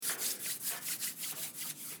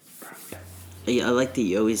Yeah, I like that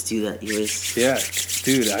you always do that. You always... Yeah,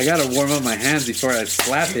 dude, I gotta warm up my hands before I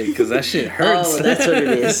slap it because that shit hurts. Oh, that's what it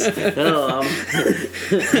is. Oh,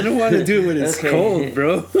 I don't want to do it when it's cold,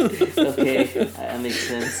 bro. Okay, that makes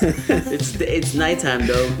sense. It's nighttime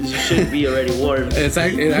though. You should be already warm. It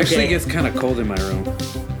actually gets kind of cold in my room.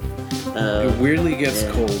 It weirdly gets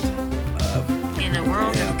cold. In a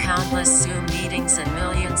world of countless Zoom meetings and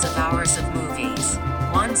millions of hours of movies,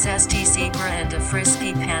 one zesty zebra and a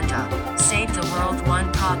frisky panda save the world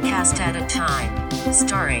one podcast at a time.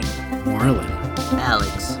 Starring Marlon,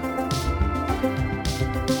 Alex.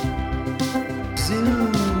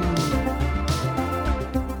 Zoom.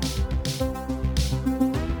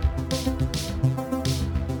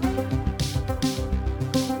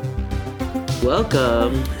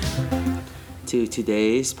 Welcome to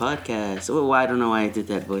today's podcast. Well, I don't know why I did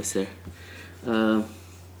that voice there.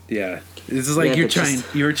 Yeah, this is like you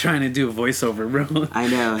were trying to do a voiceover, bro. I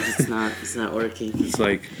know it's not working. It's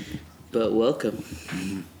like, but welcome.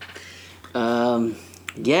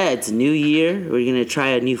 Yeah, it's a new year. We're gonna try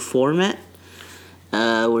a new format.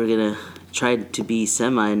 We're gonna try to be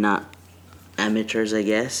not amateurs, I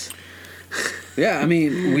guess. yeah, I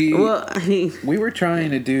mean we were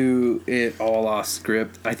trying to do it all off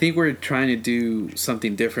script. I think we're trying to do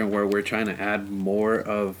something different where we're trying to add more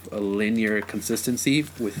of a linear consistency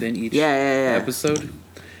within each episode.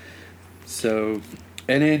 So,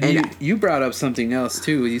 and then you brought up something else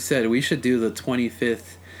too. You said we should do the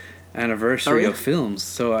 25th anniversary of films.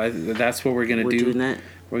 So that's what we're gonna do. Doing that.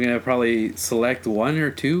 We're gonna probably select one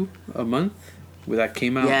or two a month that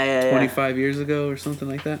came out 25 years ago or something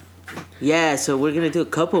like that. Yeah, so we're going to do a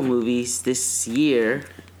couple movies this year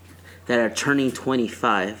that are turning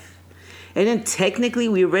 25. And then technically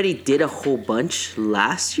we already did a whole bunch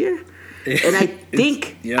last year. And I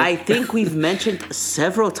think we've mentioned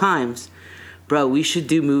several times, bro, we should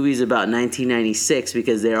do movies about 1996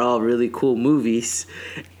 because they're all really cool movies.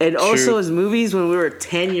 And also as movies when we were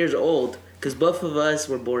 10 years old, because both of us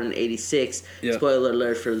were born in 86. Yep. Spoiler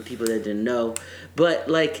alert for the people that didn't know. But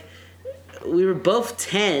like... we were both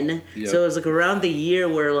 10, so it was like around the year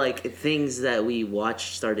where like things that we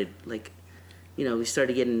watched started like, we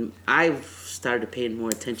started getting. I started paying more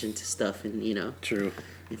attention to stuff, and true,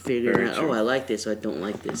 and figuring out, I like this, or I don't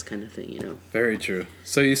like this kind of thing, Very true.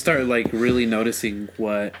 So you start like really noticing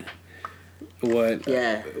what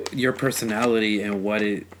your personality and what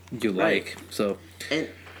you like. So and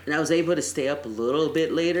I was able to stay up a little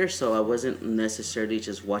bit later, so I wasn't necessarily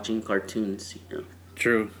just watching cartoons,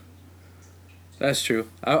 True. That's true.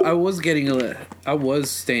 I was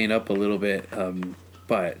staying up a little bit,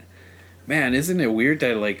 but man, isn't it weird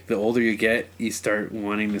that like the older you get, you start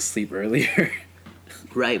wanting to sleep earlier?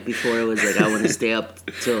 Right, before it was like I want to stay up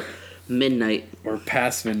till midnight or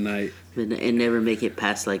past midnight, and never make it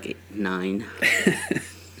past like 9.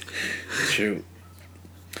 True.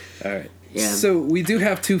 All right. Yeah. So we do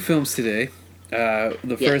have 2 films today.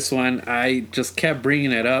 The first one, I just kept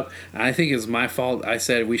bringing it up. I think it's my fault. I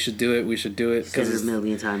said we should do it. Said it a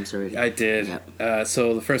million times already. I did. Yep.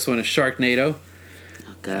 So the first one is Sharknado.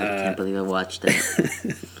 Oh God, I can't believe I watched it.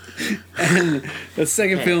 And the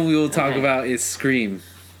second film we will talk about is Scream.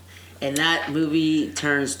 And that movie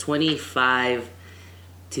turns 25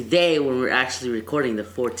 today when we're actually recording the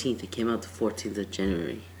 14th. It came out the 14th of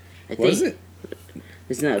January. Was it?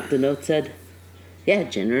 Isn't that what the note said? Yeah,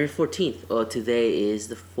 January 14th. Oh, today is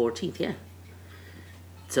the 14th, yeah.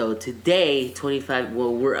 So today, 25,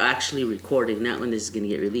 well, we're actually recording, not when this is going to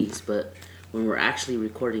get released, but when we're actually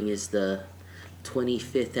recording is the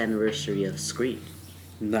 25th anniversary of Scream.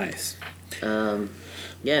 Nice.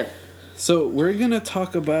 Yeah. So we're going to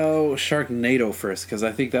talk about Sharknado first, because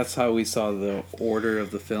I think that's how we saw the order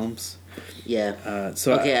of the films. Yeah.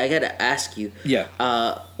 I gotta ask you. Yeah.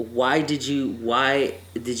 Why did you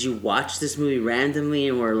watch this movie randomly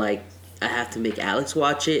and were like, I have to make Alex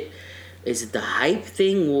watch it? Is it the hype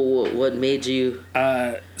thing? What made you?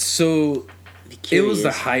 So it was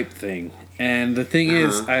the hype thing, and the thing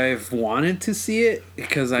is, I've wanted to see it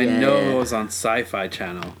because I know it was on Sci-Fi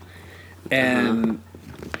Channel, and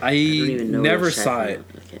I never saw it.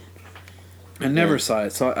 Okay. I never saw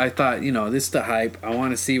it, so I thought, this is the hype. I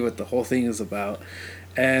want to see what the whole thing is about.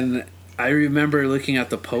 And I remember looking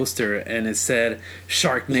at the poster, and it said,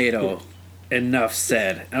 Sharknado, enough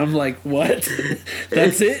said. And I'm like, what?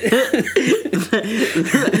 That's it?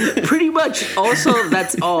 Pretty much. Also,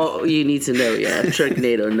 that's all you need to know. Yeah,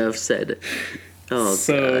 Sharknado, enough said. Oh,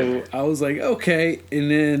 so God. I was like, okay.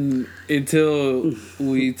 And then until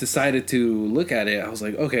we decided to look at it, I was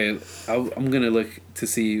like, okay, I'm going to look to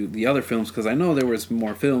see the other films because I know there was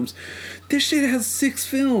more films. This shit has 6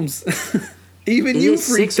 films. Even you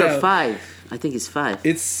freaked out. 6 or 5. I think it's 5.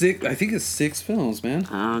 It's 6. I think it's 6 films, man.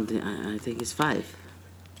 I think it's 5.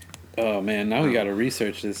 Oh man, now we gotta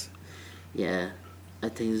research this. Yeah, I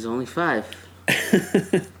think it's only 5.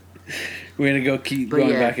 We're gonna keep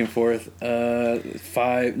going back and forth.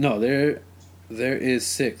 5. No, there is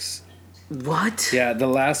 6. What? Yeah, the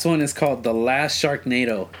last one is called The Last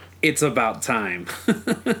Sharknado. It's about time.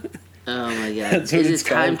 Oh my god! Is it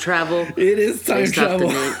time travel? It is time travel.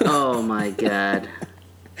 Oh my god!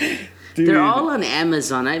 Dude. They're all on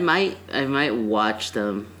Amazon. I might watch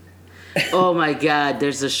them. Oh my god!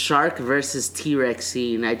 There's a shark versus T-Rex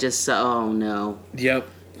scene. I just saw. Oh no. Yep.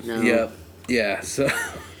 No. Yep. Yeah. So.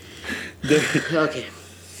 Okay.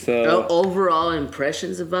 So overall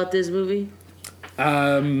impressions about this movie?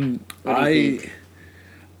 I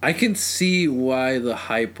can see why the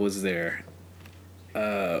hype was there,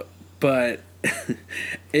 but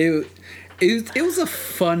it was a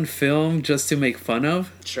fun film just to make fun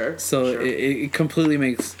of. Sure. So sure. It completely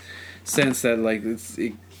makes sense that like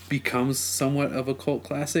it becomes somewhat of a cult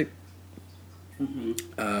classic.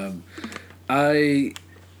 Mm-hmm. I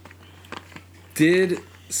did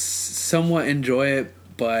somewhat enjoy it,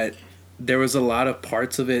 but there was a lot of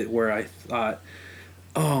parts of it where I thought,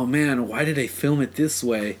 oh man, why did they film it this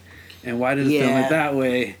way? And why did they film it that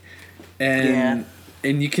way? And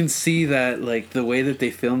you can see that like the way that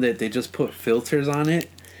they filmed it, they just put filters on it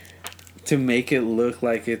to make it look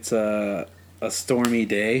like it's a stormy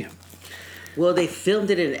day. Well, they filmed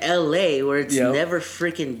it in LA where it's never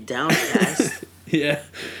freaking downcast. Yeah.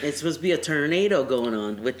 It's supposed to be a tornado going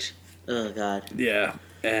on, which, oh god. Yeah.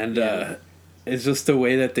 And it's just the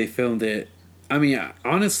way that they filmed it. I mean,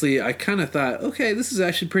 honestly, I kind of thought, okay, this is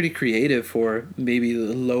actually pretty creative for maybe a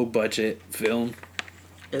low budget film.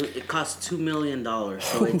 It cost $2 million,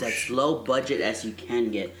 so it's as low budget as you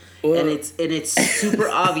can get, and it's super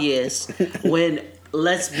obvious when.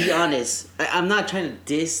 Let's be honest. I'm not trying to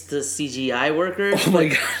diss the CGI workers. Oh my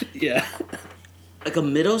god! Yeah. Like a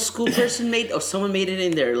middle school person made, or someone made it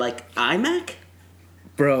in their like iMac.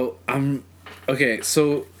 Bro, okay.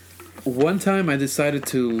 So one time I decided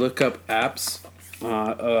to look up apps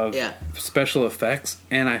of special effects,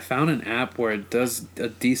 and I found an app where it does a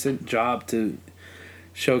decent job to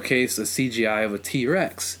showcase a CGI of a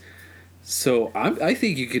T-Rex. So I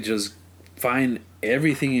think you could just find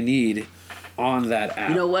everything you need on that app.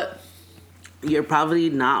 You know what? You're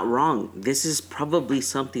probably not wrong. This is probably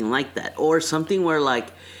something like that, or something where like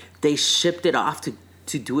they shipped it off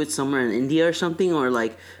to do it somewhere in India or something, or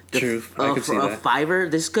like True. I could see that.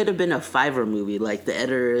 Fiverr. This could have been a Fiverr movie. Like the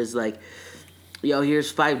editor is like, "Yo,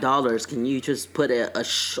 here's $5. Can you just put a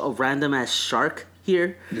random ass shark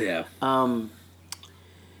here?" Yeah.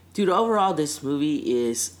 Dude, overall, this movie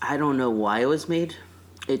is, I don't know why it was made.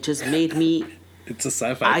 It just made me. It's a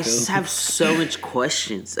sci-fi I film. just have so much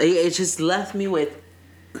questions. It just left me with...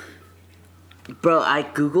 Bro, I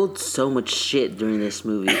Googled so much shit during this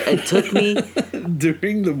movie. It took me...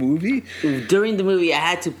 During the movie? During the movie, I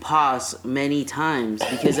had to pause many times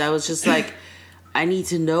because I was just like, I need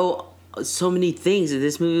to know so many things. And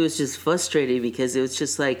this movie was just frustrating because it was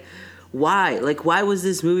just like, why? Like, why was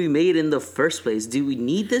this movie made in the first place? Do we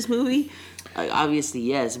need this movie? Obviously,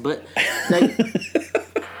 yes. But, like...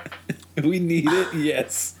 We need it,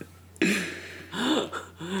 yes.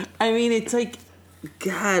 I mean, it's like,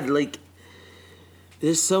 God, like,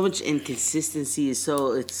 there's so much inconsistency. It's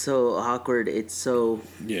so awkward. It's so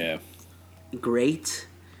great,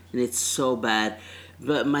 and it's so bad.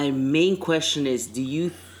 But my main question is, do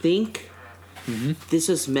you think this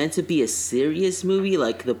was meant to be a serious movie?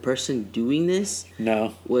 Like, the person doing this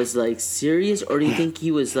was, like, serious? Or do you think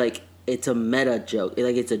he was, like, it's a meta joke?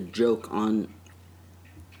 Like, it's a joke on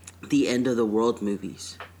the end of the world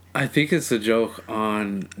movies? I think it's a joke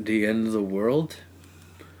on the end of the world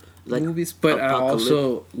movies, but I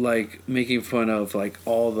also like making fun of like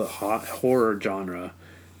all the hot horror genre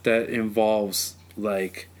that involves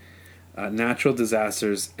like natural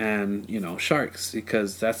disasters and sharks,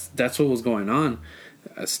 because that's what was going on.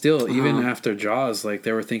 Still, even after Jaws, like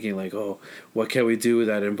they were thinking like, oh, what can we do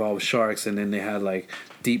that involves sharks? And then they had like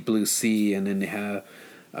Deep Blue Sea, and then they have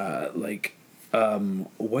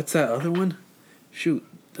what's that other one? Shoot,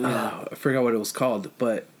 I forgot what it was called,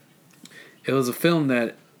 but it was a film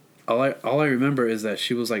that all I remember is that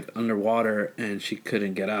she was like underwater and she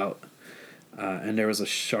couldn't get out, and there was a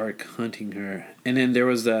shark hunting her. And then there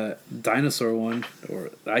was the dinosaur one,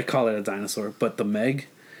 or I call it a dinosaur, but the Meg.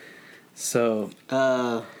 So,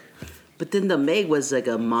 but then the Meg was like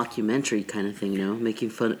a mockumentary kind of thing,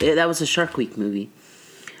 making fun. That was a Shark Week movie.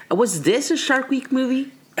 Was this a Shark Week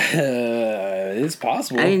movie? It's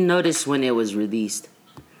possible. I didn't notice when it was released.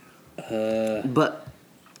 But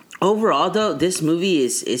Overall, though, this movie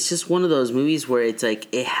it's just one of those movies where it's like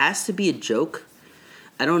it has to be a joke.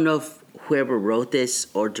 I don't know if whoever wrote this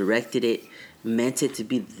or directed it meant it to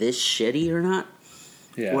be this shitty or not.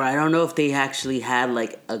 Yeah. Where I don't know if they actually had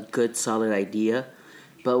like a good solid idea,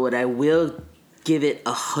 but what I will give it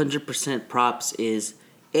 100% props is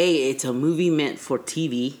it's a movie meant for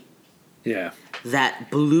TV. Yeah.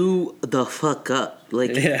 That blew the fuck up.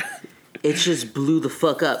 Like, it just blew the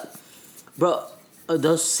fuck up, bro.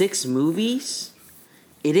 Those 6 movies,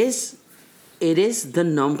 it is the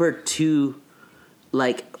number 2,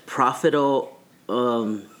 like, profitable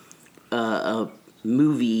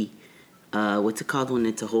movie. What's it called when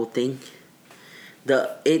it's a whole thing?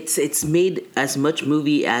 It's made as much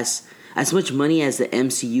money as the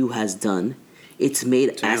MCU has done. It's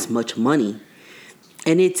made as much money.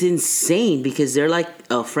 And it's insane because they're like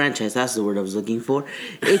a franchise. That's the word I was looking for.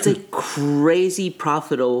 It's a crazy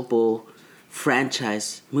profitable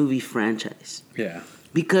movie franchise. Yeah.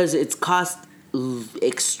 Because it's cost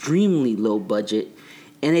extremely low budget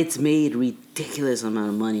and it's made ridiculous amount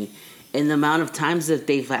of money. And the amount of times that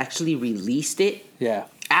they've actually released it. Yeah.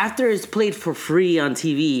 After it's played for free on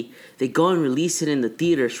TV, they go and release it in the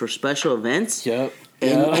theaters for special events. Yep.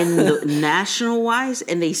 And the national wise,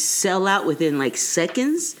 and they sell out within like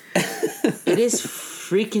seconds. It is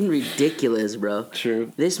freaking ridiculous, bro.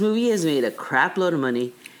 True. This movie has made a crap load of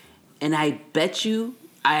money, and I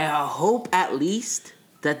hope at least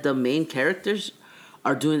that the main characters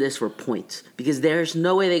are doing this for points because there's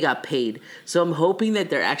no way they got paid. So I'm hoping that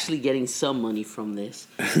they're actually getting some money from this.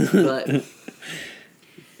 But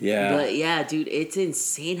yeah, dude, it's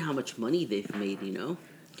insane how much money they've made, you know?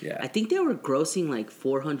 Yeah. I think they were grossing like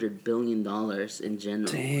 $400 billion in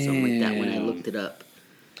general. Damn. Something like that when I looked it up.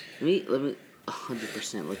 Let me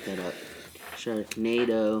 100% look that up.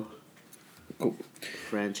 Sharknado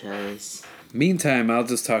franchise. Meantime, I'll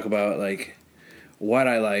just talk about like what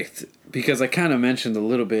I liked because I kind of mentioned a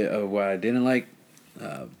little bit of what I didn't like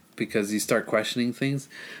because you start questioning things.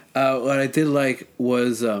 What I did like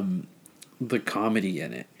was the comedy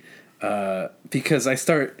in it because I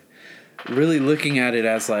start really looking at it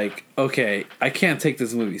as like, okay, I can't take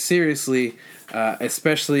this movie seriously,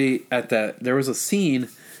 especially at that. There was a scene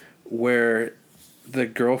where the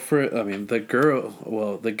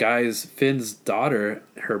guy's Finn's daughter,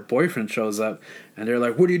 her boyfriend shows up, and they're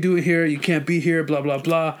like, "What are you doing here? You can't be here." Blah blah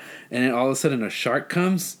blah, and then all of a sudden a shark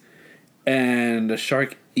comes, and the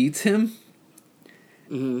shark eats him,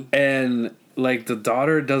 and like the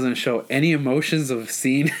daughter doesn't show any emotions of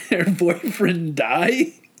seeing her boyfriend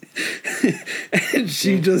die. And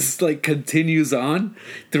she just like continues on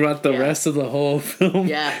throughout the rest of the whole film.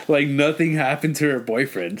 Yeah. Like nothing happened to her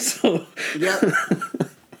boyfriend. So yep.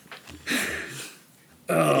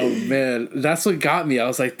 Oh man, that's what got me. I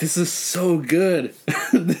was like, this is so good.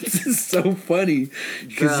 This is so funny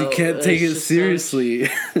because you can't take it seriously.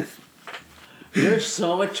 There's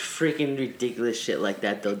so much freaking ridiculous shit like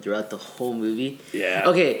that though throughout the whole movie. Yeah.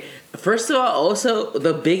 Okay, first of all, also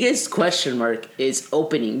the biggest question mark is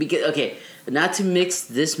opening because not to mix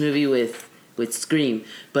this movie with Scream,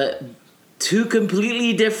 but 2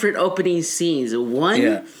 completely different opening scenes. One,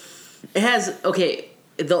 it has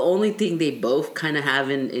the only thing they both kind of have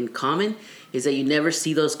in common is that you never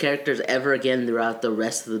see those characters ever again throughout the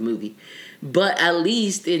rest of the movie. But at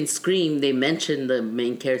least in Scream, they mention the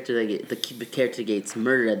main character the character gets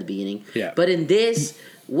murdered at the beginning. Yeah. But in this,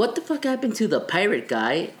 what the fuck happened to the pirate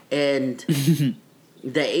guy and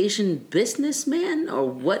the Asian businessman, or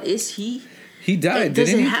what is he? He died,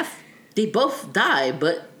 didn't he? They both die,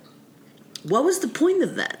 but what was the point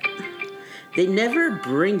of that? They never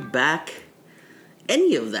bring back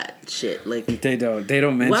any of that shit. Like they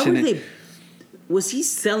don't mention it. Was he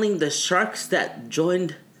selling the sharks that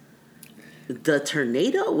joined the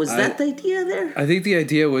tornado? Was that the idea there? I think the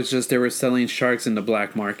idea was just they were selling sharks in the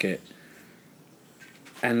black market,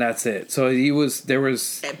 and that's it. So But they what's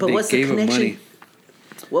gave the him connection? money.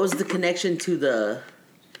 What was the connection to the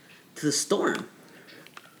storm?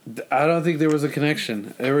 I don't think there was a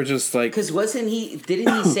connection. They were just like, because didn't he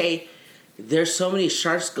say there's so many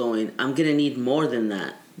sharks going, I'm gonna need more than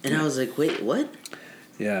that? And I was like, wait, what?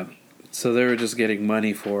 Yeah. So they were just getting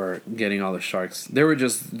money for getting all the sharks. They were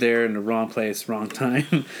just there in the wrong place, wrong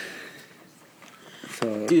time.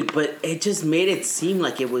 Dude, but it just made it seem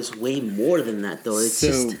like it was way more than that, though. It's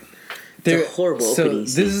a horrible opening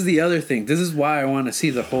scene. This is the other thing. This is why I want to see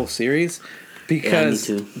the whole series. Because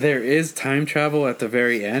there is time travel at the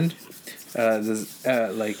very end. Like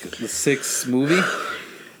the 6th movie.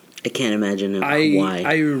 I can't imagine why.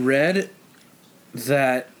 I read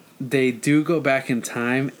that they do go back in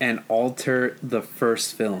time and alter the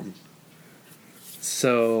first film.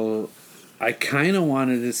 So I kind of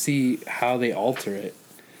wanted to see how they alter it.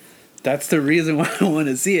 That's the reason why I want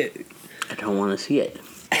to see it. I don't want to see it.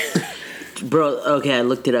 Bro, okay, I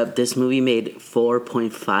looked it up. This movie made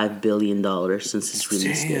 $4.5 billion since its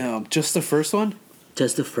release. Damn, just the first one?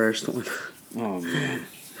 Just the first one. Oh, man.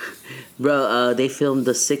 Bro, they filmed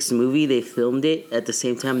the 6th movie. They filmed it at the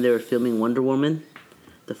same time they were filming Wonder Woman.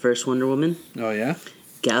 The first Wonder Woman. Oh, yeah?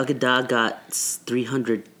 Gal Gadot got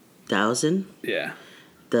 300,000. Yeah.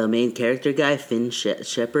 The main character guy, Finn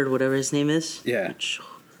Shepard, whatever his name is. Yeah. Which,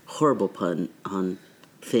 horrible pun on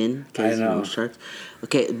Finn. I know. Sharks.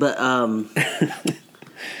 Okay, but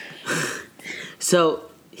so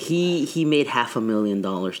he made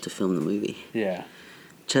 $500,000 to film the movie. Yeah.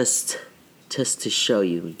 Just to show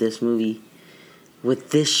you this movie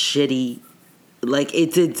with this shitty, like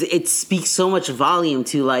it speaks so much volume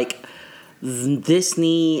to like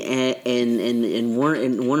Disney and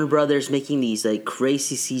Warner Brothers making these like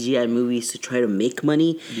crazy CGI movies to try to make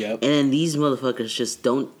money. Yep. And then these motherfuckers just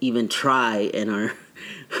don't even try and are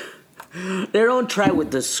they don't try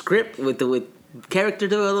with the script, with character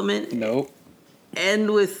development. Nope.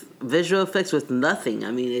 And with visual effects, with nothing.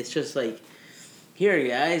 I mean, it's just like, here,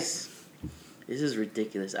 guys, this is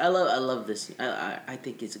ridiculous. I love this. I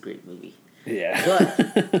think it's a great movie. Yeah.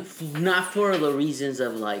 But not for the reasons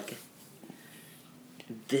of like,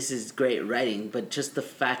 this is great writing, but just the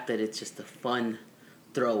fact that it's just a fun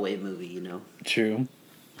throwaway movie, you know? True.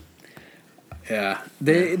 Yeah.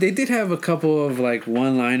 They did have a couple of like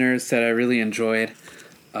one-liners that I really enjoyed.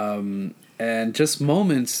 And just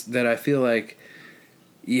moments that I feel like,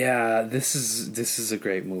 yeah, this is a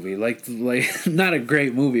great movie. Like not a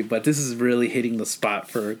great movie, but this is really hitting the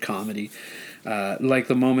spot for comedy. Like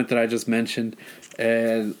the moment that I just mentioned.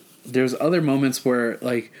 And there's other moments where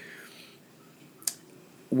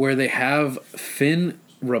they have Finn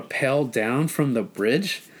rappel down from the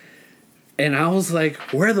bridge. And I was like,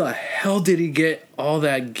 where the hell did he get all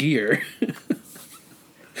that gear?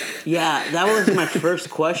 Yeah, that was my first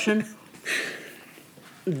question.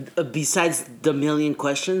 Besides the million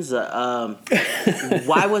questions,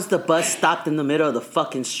 why was the bus stopped in the middle of the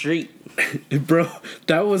fucking street? Bro,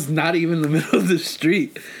 that was not even the middle of the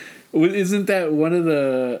street. Isn't that one of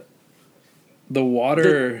the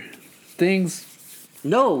water things?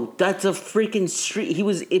 No, that's a freaking street.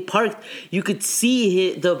 It parked. You could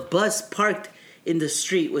see the bus parked in the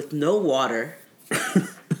street with no water.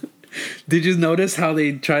 Did you notice how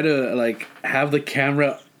they try to like have the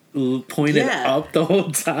camera pointed up the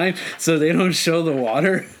whole time so they don't show the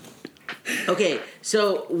water? Okay,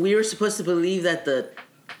 so we were supposed to believe that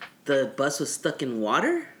the bus was stuck in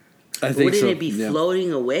water? I think Wouldn't so. it be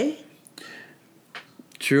floating away?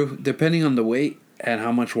 True, depending on the weight and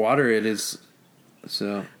how much water it is.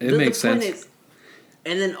 So it makes sense.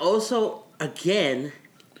 And then also, again,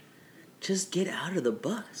 just get out of the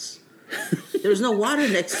bus. There's no water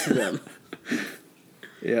next to them.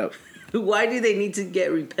 Yep. Why do they need to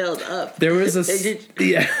get repelled up? There was a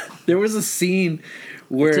scene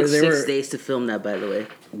where it took 6 days to film that, by the way.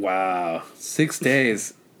 Wow, 6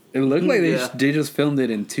 days. It looked like they just filmed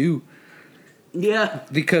it in 2. Yeah.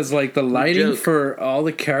 Because like the lighting for all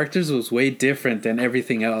the characters was way different than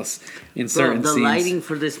everything else in certain scenes. The lighting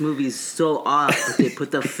for this movie is so off that they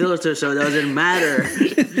put the filter so it doesn't matter.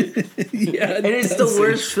 Yeah, and it's the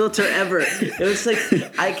worst filter ever. It was like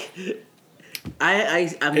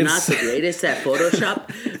I'm not the greatest at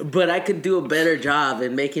Photoshop, but I could do a better job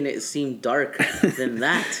in making it seem dark than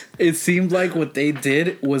that. It seemed like what they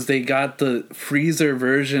did was they got the freezer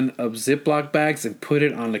version of Ziploc bags and put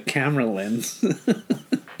it on the camera lens.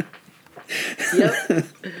 Yep,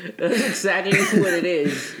 that's exactly what it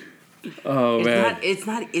is. Oh man, it's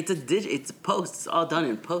a post. It's all done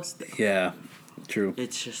in post. Yeah, true.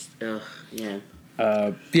 It's just yeah.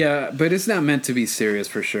 Yeah, but it's not meant to be serious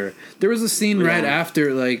for sure. There was a scene right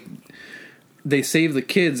after like they saved the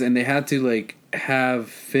kids and they had to like have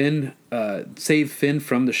Finn save Finn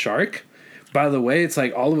from the shark. By the way, it's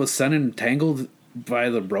like all of a sudden entangled by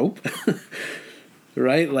the rope.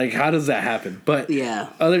 Right? Like how does that happen? But yeah.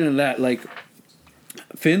 Other than that, like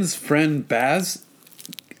Finn's friend Baz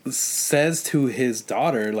says to his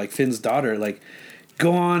daughter, like Finn's daughter, like,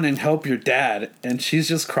 go on and help your dad. And she's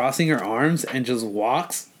just crossing her arms and just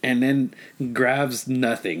walks and then grabs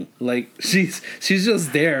nothing. Like she's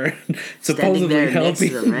just there supposedly there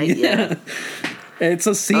helping them, right? Yeah. It's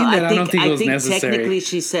a scene that I don't think was necessary. Technically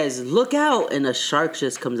she says, look out, and a shark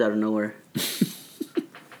just comes out of nowhere.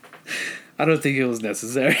 I don't think it was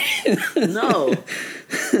necessary. No.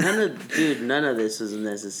 None of this is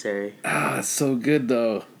necessary. Ah, it's so good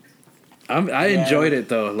though. I enjoyed it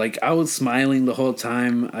though. Like I was smiling the whole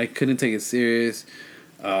time. I couldn't take it serious.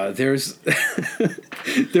 There was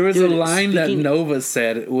a line that Nova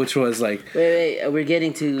said, which was like, "Wait, we're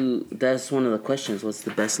getting to." That's one of the questions. What's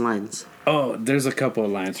the best lines? Oh, there's a couple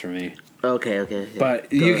of lines for me. Okay. Yeah.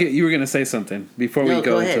 But you were gonna say something before we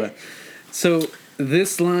go into it. So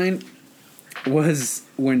this line was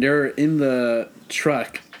when they're in the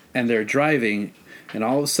truck and they're driving, and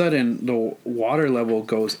all of a sudden the water level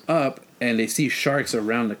goes up, and they see sharks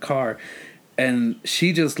around the car, and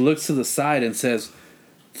she just looks to the side and says,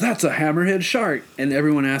 "That's a hammerhead shark." And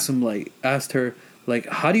everyone asked her,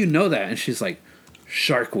 "How do you know that?" And she's like,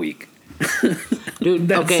 "Shark Week." Dude,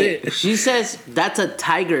 that's it. She says that's a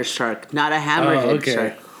tiger shark, not a hammerhead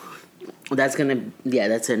shark.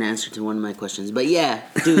 That's an answer to one of my questions. But yeah,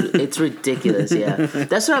 dude, it's ridiculous. Yeah,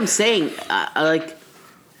 that's what I'm saying.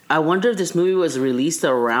 I wonder if this movie was released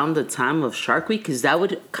around the time of Shark Week, because that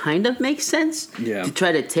would kind of make sense. Yeah. To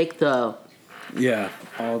try to take all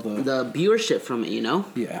the viewership from it, you know.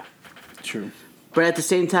 Yeah. True. But at the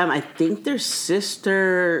same time, I think they're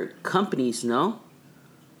sister companies, no?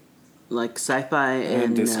 Like Sci-Fi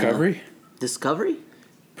and Discovery. Discovery.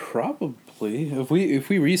 Probably. If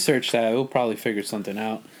we research that, we'll probably figure something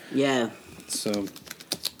out. Yeah. So.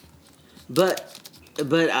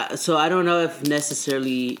 So I don't know if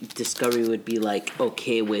necessarily Discovery would be like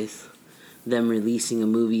okay with them releasing a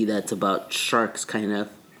movie that's about sharks, kind of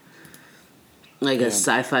like a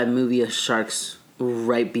sci-fi movie of sharks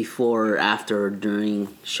right before or after or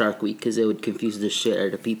during Shark Week, because it would confuse the shit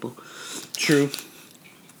out of people. True.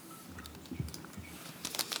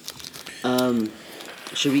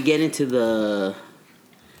 Should we get into the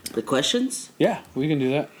questions? Yeah, we can do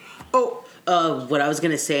that. Oh, what I was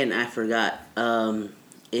gonna say and I forgot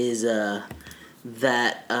is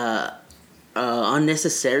that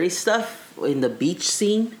unnecessary stuff in the beach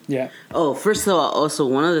scene. Yeah. Oh, first of all, also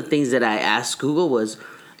one of the things that I asked Google was,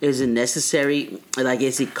 is it necessary? Like,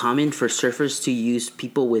 is it common for surfers to use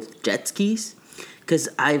people with jet skis? Because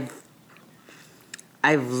I've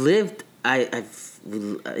lived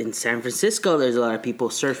in San Francisco. There's a lot of people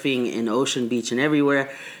surfing in Ocean Beach and everywhere.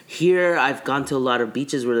 Here, I've gone to a lot of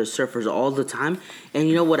beaches where there's surfers all the time. And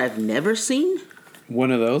you know what I've never seen?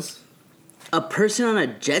 One of those? A person on a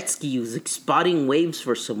jet ski who's like spotting waves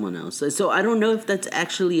for someone else. So I don't know if that's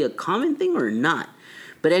actually a common thing or not.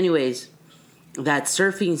 But anyways, that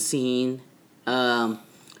surfing scene,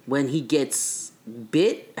 when he gets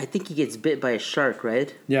bit, I think he gets bit by a shark,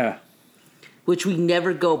 right? Yeah. Which we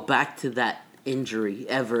never go back to that injury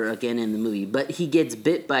ever again in the movie. But he gets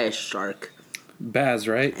bit by a shark. Baz,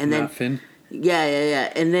 right? And then, not Finn.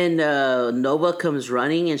 Yeah. And then Nova comes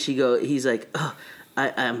running, and he's like, "Oh,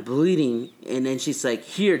 I'm bleeding." And then she's like,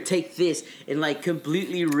 "Here, take this," and like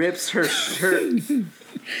completely rips her shirt.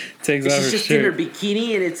 Takes off her She's just shirt. in her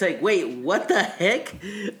bikini, and it's like, wait, what the heck?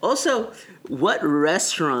 Also, what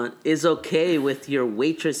restaurant is okay with your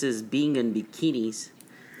waitresses being in bikinis?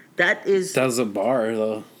 That's a bar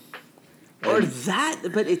though. Or that,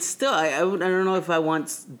 but it's still. I don't know if I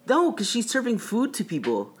want. No, because she's serving food to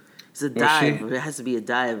people. It's a dive. It has to be a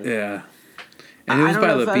dive. Yeah. And it was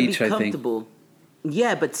by the beach, I think.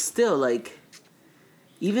 Yeah, but still, like,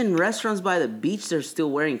 even restaurants by the beach, they're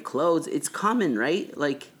still wearing clothes. It's common, right?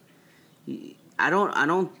 Like, I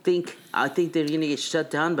think they're gonna get shut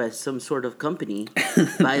down by some sort of company,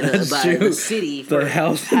 by the city for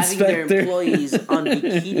health having inspector. their employees on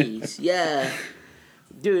bikinis. Yeah,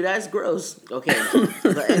 dude, that's gross. Okay,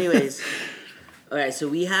 but anyways, all right. So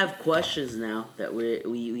we have questions now that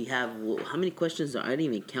we have. How many questions? I didn't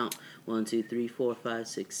even count. 1, 2, 3, 4, 5,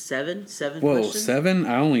 6, 7. 7 Whoa, questions? 7?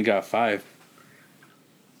 I only got 5.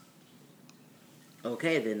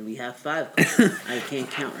 Okay, then we have 5 questions. I can't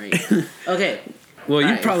count right. Okay. Well,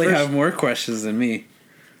 you probably have more questions than me.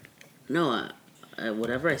 No,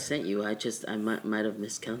 whatever I sent you, I might have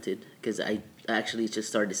miscounted, because I actually just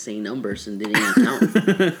started saying numbers and didn't even count.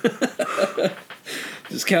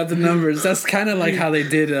 Just count the numbers. That's kind of like how they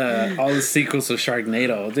did all the sequels of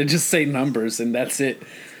Sharknado. They just say numbers and that's it.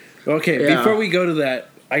 Okay, yeah. Before we go to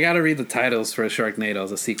that, I gotta read the titles for Sharknado,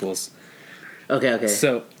 the sequels. Okay.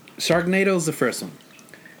 So, Sharknado is the first one.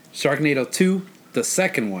 Sharknado 2, the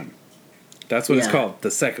second one. That's what it's called,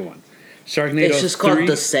 the second one. Sharknado 3. It's just called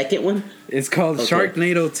the second one? It's called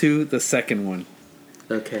Sharknado 2, the second one.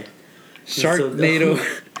 Okay. Sharknado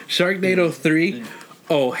 3,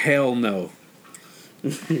 oh hell no.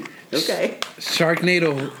 Okay.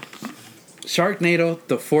 Sharknado,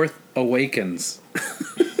 the Fourth Awakens.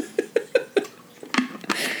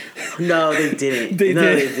 No, they didn't. They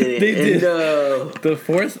did. They did. No. The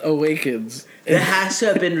Force Awakens. It has to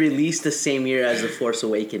have been released the same year as The Force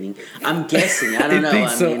Awakening. I'm guessing. I don't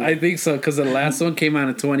know. I think so, because the last one came out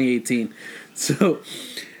in 2018. So,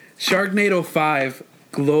 Sharknado 5,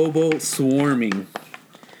 Global Swarming.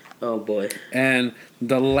 Oh, boy. And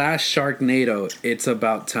the last Sharknado, It's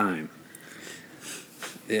About Time.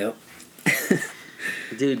 Yep.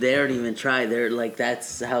 Dude, they don't even try. They're like,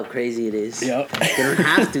 that's how crazy it is. Yep. They don't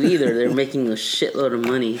have to either. They're making a shitload of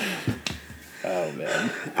money. Oh,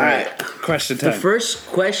 man. All right. Question time. The first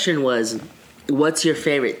question was, what's your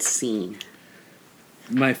favorite scene?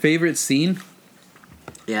 My favorite scene?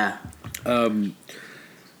 Yeah.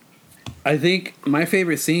 I think my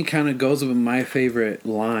favorite scene kind of goes with my favorite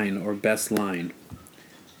line or best line,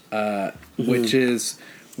 which is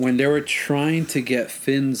when they were trying to get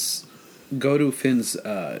go to Finn's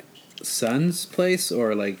son's place,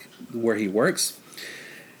 or like where he works,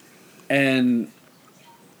 and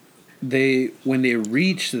when they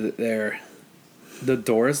reach there, the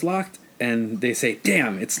door is locked, and they say,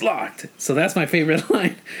 "Damn, it's locked." So that's my favorite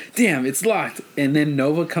line. "Damn, it's locked." And then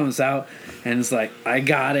Nova comes out and it's like, "I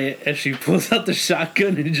got it," and she pulls out the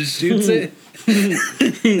shotgun and just shoots it.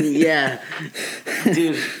 Yeah,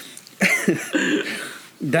 dude.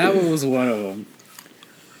 That one was one of them.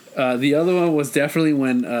 The other one was definitely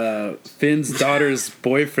when Finn's daughter's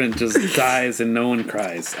boyfriend just dies and no one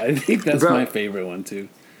cries. I think that's my favorite one too.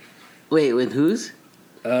 Wait, with whose?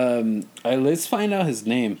 Let's find out his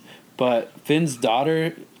name. But Finn's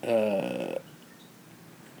daughter,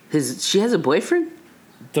 she has a boyfriend?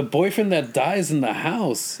 The boyfriend that dies in the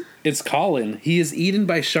house. It's Colin. He is eaten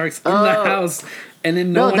by sharks in the house, and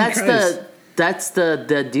then no one cries. That's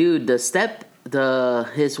the dude,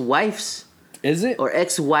 his wife's. Is it? Or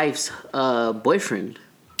ex-wife's boyfriend.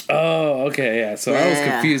 Oh, okay, yeah. So I was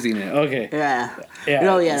confusing it. Okay. Yeah.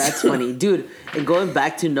 No, yeah, that's funny. Dude, and going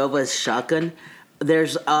back to Nova's shotgun,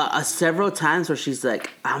 there's several times where she's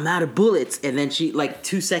like, "I'm out of bullets," and then she, like,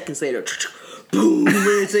 2 seconds later, boom, and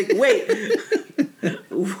it's like, wait,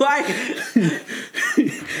 why?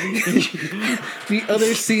 The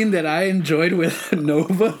other scene that I enjoyed with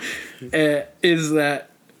Nova is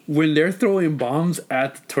that when they're throwing bombs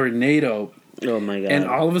at the tornado, oh my god! And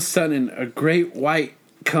all of a sudden, a great white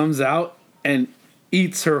comes out and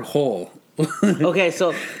eats her whole. Okay,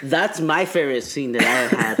 so that's my favorite scene that I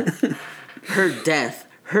had. Her death.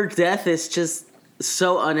 Her death is just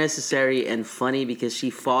so unnecessary and funny because she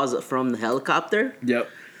falls from the helicopter. Yep.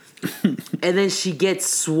 And then she gets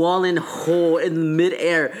swollen whole in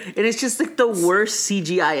midair. And it's just like the worst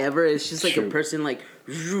CGI ever. It's just like a person like,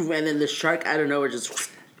 and then the shark out of nowhere just,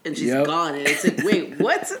 and she's gone. And it's like, wait,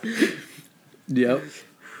 what? Yep.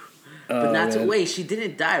 But not to wait. She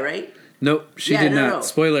didn't die, right? Nope, she did not. No.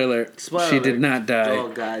 Spoiler alert. She did not die. Oh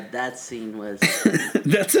god, that scene was.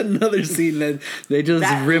 That's another scene that they just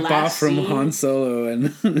rip off from Han Solo and.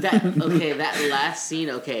 That last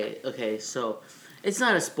scene. Okay. So, it's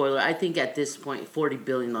not a spoiler. I think at this point, $40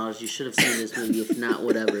 billion. You should have seen this movie. If not,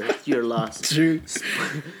 whatever. You're lost. True.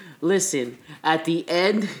 Listen, at the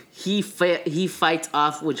end, he fights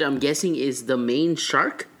off, which I'm guessing is the main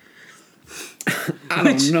shark. I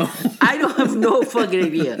don't know. I don't have no fucking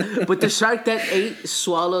idea. But the shark that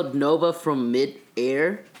swallowed Nova from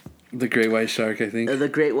mid-air. The great white shark, I think. The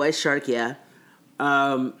great white shark, yeah.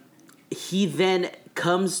 He then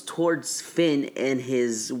comes towards Finn and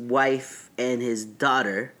his wife and his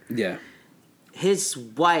daughter. Yeah. His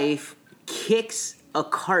wife kicks a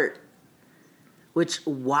cart. Which,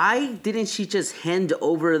 why didn't she just hand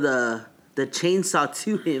over the chainsaw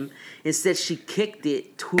to him? Instead, she kicked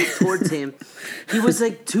it towards him. He was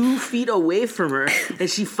like 2 feet away from her, and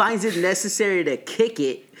she finds it necessary to kick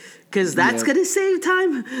it because that's going to save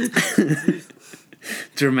time.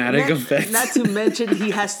 Dramatic effect. Not to mention, he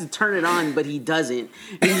has to turn it on, but he doesn't.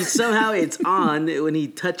 And somehow it's on when he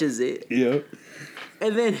touches it. Yep.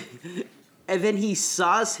 And then he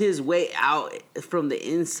saws his way out from the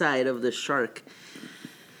inside of the shark.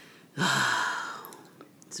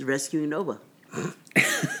 It's rescuing Nova.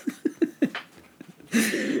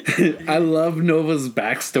 I love Nova's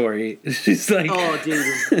backstory. She's like, oh,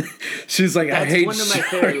 dude. She's like, I hate sharks.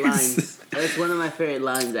 That's one of my favorite lines. That's one of my favorite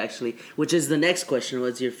lines, actually. Which is the next question.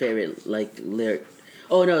 What's your favorite, lyric?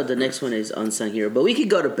 Oh, no, the next one is Unsung Hero. But we could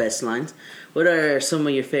go to best lines. What are some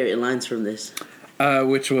of your favorite lines from this?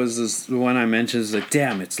 Which was the one I mentioned. Is like,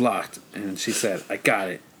 damn, it's locked. And she said, I got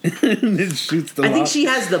it. And it shoots the lock. I think she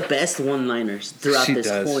has the best one-liners throughout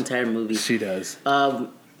whole entire movie. She does.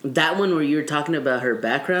 That one where you were talking about her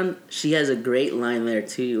background, she has a great line there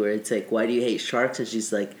too, where it's like, "Why do you hate sharks?" And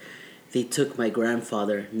she's like, "They took my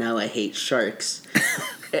grandfather. Now I hate sharks."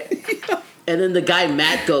 And then the guy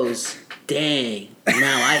Matt goes, "Dang,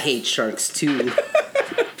 now I hate sharks too."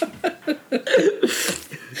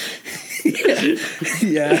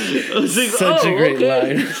 Yeah. I was like, such a great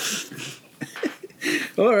line.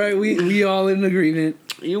 All right, we all in agreement.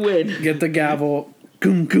 You win. Get the gavel.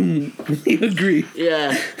 Goom, goom. We agree.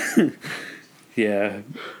 Yeah. Yeah.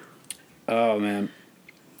 Oh, man.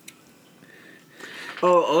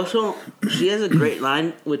 Oh, also, she has a great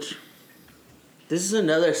line, which... This is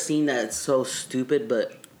another scene that's so stupid,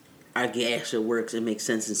 but I guess it works. It makes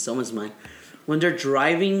sense in someone's mind. When they're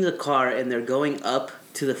driving the car and they're going up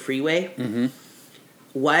to the freeway,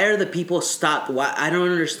 why are the people stopped? Why I don't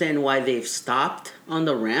understand why they've stopped on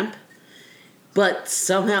the ramp, but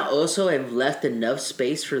somehow also have left enough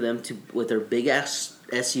space for them to, with their big ass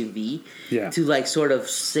SUV, to like sort of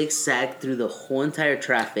zigzag through the whole entire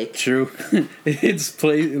traffic. True, it's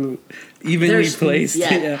evenly placed.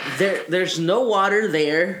 Yeah, there's no water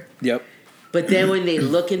there. Yep. But then when they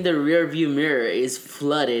look in the rear view mirror, it's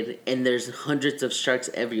flooded and there's hundreds of sharks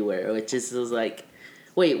everywhere, which is like,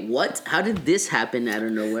 wait, what? How did this happen out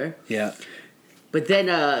of nowhere? Yeah. But then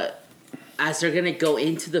as they're going to go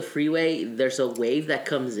into the freeway, there's a wave that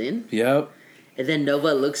comes in. Yep. And then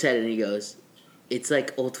Nova looks at it and he goes, "It's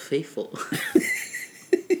like Old Faithful."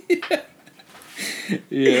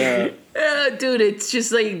 Yeah. Dude, it's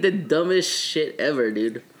just like the dumbest shit ever,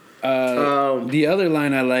 dude. The other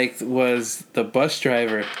line I liked was the bus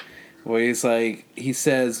driver, where he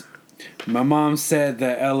says, "My mom said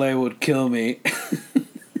that LA would kill me."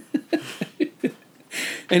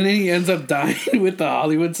 And then he ends up dying with the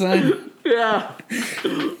Hollywood sign. Yeah.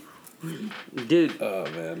 Dude. Oh,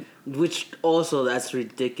 man. Which also, that's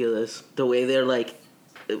ridiculous. The way they're like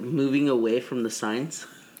moving away from the signs.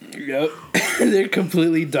 Yep. They're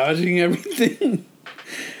completely dodging everything.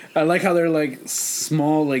 I like how they're like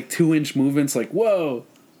small, like 2-inch movements, like, whoa.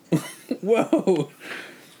 Whoa.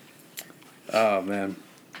 Oh, man.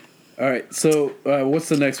 All right. So, what's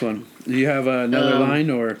the next one? Do you have another line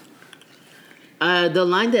or? The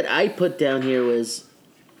line that I put down here was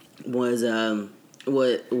when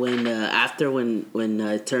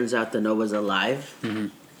it turns out the Nova's alive,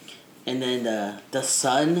 and then the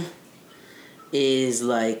son is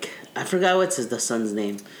like, I forgot what's the son's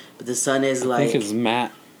name, but the son is like, I think it's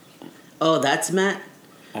Matt. Oh, that's Matt.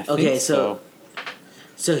 I think so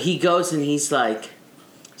he goes and he's like,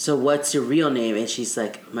 "So what's your real name?" And she's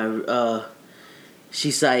like,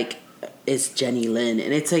 she's like, "It's Jenny Lynn,"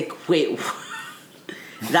 and it's like, wait.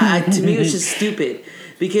 That to me was just stupid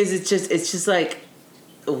because it's just like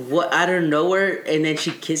what out of nowhere, and then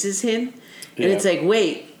she kisses him, and it's like,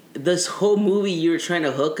 wait, this whole movie you were trying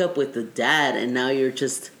to hook up with the dad, and now you're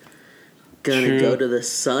just gonna go to the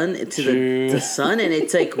son the son, and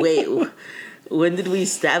it's like, wait, when did we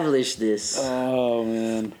establish this? Oh,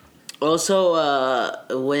 man. Also,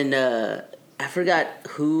 when I forgot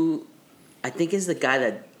who, I think is the guy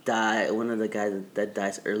that died, one of the guys that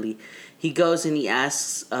dies early. He goes and he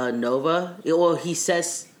asks Nova. Well, he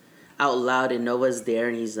says out loud, and Nova's there,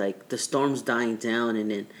 and he's like, "The storm's dying down,"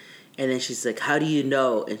 and then she's like, "How do you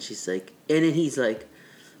know?" And she's like, and then he's like,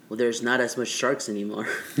 "Well, there's not as much sharks anymore."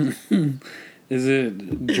 Is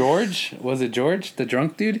it George? Was it George, the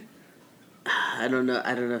drunk dude? I don't know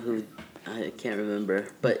who. I can't remember,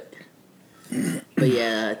 but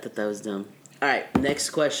yeah, I thought that was dumb. All right,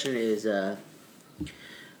 next question is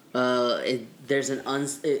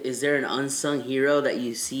is there an unsung hero that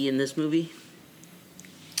you see in this movie?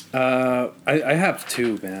 I have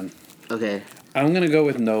two, man. Okay. I'm gonna go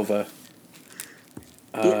with Nova.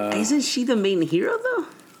 Isn't she the main hero though?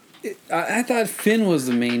 I thought Finn was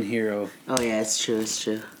the main hero. Oh yeah, it's true.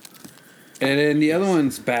 And then the other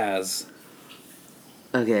one's Baz.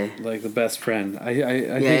 Okay. Like the best friend.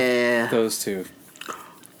 I think those two.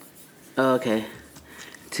 Oh, okay.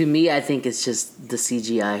 To me, I think it's just the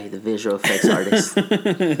CGI, the visual effects artist.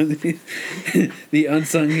 The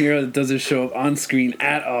unsung hero that doesn't show up on screen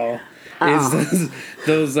at all is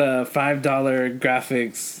those $5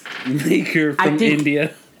 graphics maker from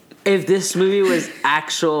India. If this movie was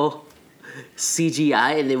actual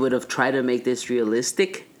CGI and they would have tried to make this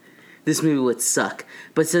realistic, this movie would suck.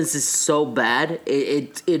 But since it's so bad,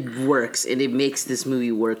 it works, and it makes this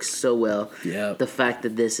movie work so well. Yeah. The fact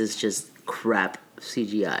that this is just crap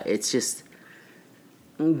CGI. It's just,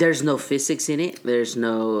 there's no physics in it. There's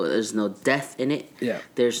no depth in it. Yeah.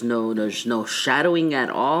 There's no shadowing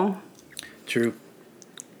at all. True.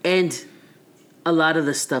 And a lot of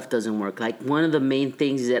the stuff doesn't work. Like, one of the main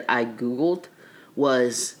things that I Googled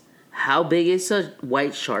was, how big is a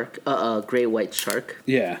white shark, a great white shark?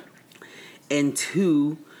 Yeah. And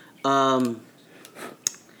two,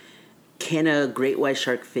 can a great white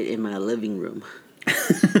shark fit in my living room?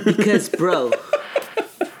 Because, bro...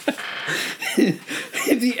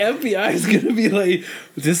 The FBI is gonna be like,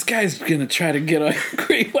 this guy's gonna try to get a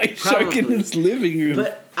great white shark in his living room.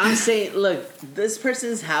 But I'm saying, look, this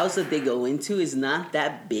person's house that they go into is not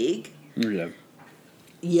that big. Yeah.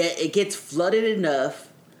 Yet it gets flooded enough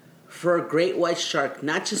for a great white shark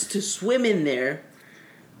not just to swim in there,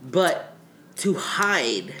 but to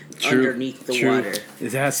hide underneath the water.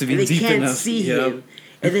 It has to be and deep enough. They can't see him.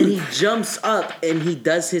 And then he jumps up and he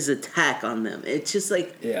does his attack on them. It's just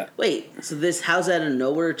like, wait, so this house out of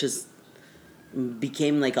nowhere just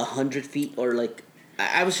became like 100 feet? Or like,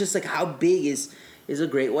 I was just like, how big is a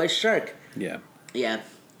great white shark? Yeah. Yeah.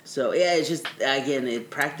 So, yeah, it's just, again,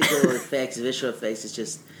 practical effects, visual effects, it's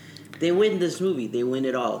just, they win this movie. They win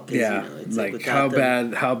it all. Yeah. You know, it's like how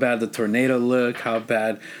bad the tornado look, how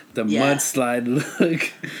bad the mudslide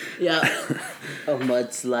look. Yeah. A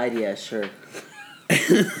mudslide, yeah, sure.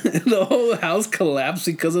 The whole house collapsed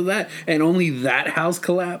because of that, and only that house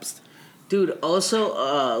collapsed. Dude,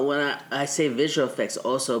 also, when I say visual effects,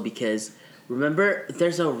 also because remember,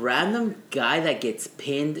 there's a random guy that gets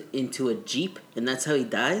pinned into a Jeep, and that's how he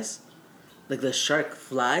dies. Like the shark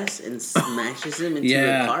flies and smashes him into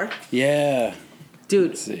a car. Yeah,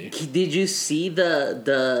 dude. Did you see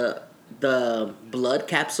the blood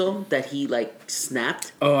capsule that he like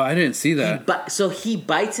snapped? Oh, I didn't see that. So he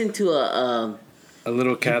bites into a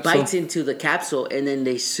little capsule. He bites into the capsule, and then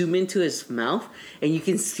they zoom into his mouth, and you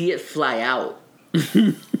can see it fly out.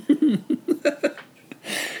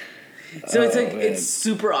 So it's like, it's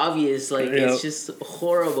super obvious. Like, it's just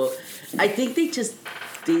horrible. I think they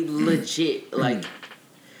legit, like,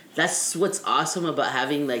 that's what's awesome about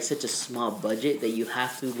having, like, such a small budget that you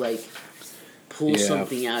have to, like, pull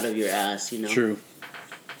something out of your ass, you know? True.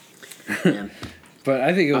 Yeah. But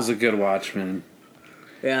I think it was a good watch, man.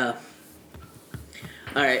 Yeah.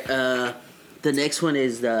 All right, the next one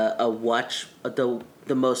is the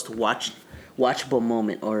most watchable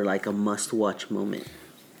moment, or like a must-watch moment.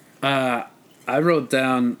 I wrote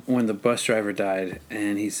down when the bus driver died,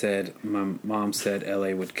 and he said, "My mom said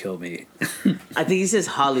L.A. would kill me." I think he says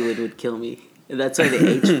Hollywood would kill me. And that's why the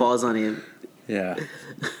H falls on him. Yeah,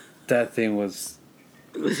 that was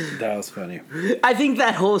funny. I think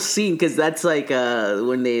that whole scene, because that's like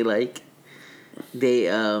when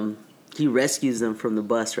he rescues them from the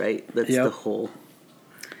bus, right? That's the whole.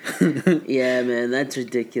 Yeah, man, that's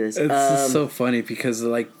ridiculous. It's just so funny because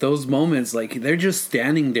like those moments, like they're just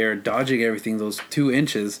standing there dodging everything those 2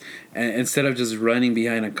 inches, and instead of just running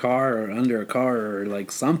behind a car or under a car or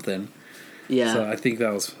like something. Yeah. So I think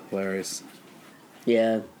that was hilarious.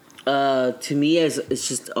 Yeah. To me, it's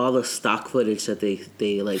just all the stock footage that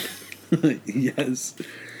they like. Yes.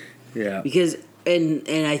 Yeah. Because. And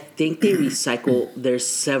I think they recycle. There's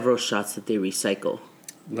several shots that they recycle.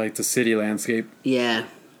 Like the city landscape? Yeah.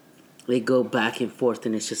 They go back and forth,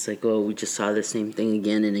 and it's just like, oh, we just saw the same thing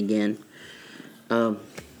again and again.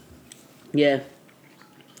 Yeah.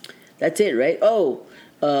 That's it, right? Oh,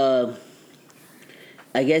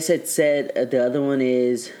 I guess it said the other one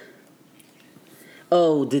is...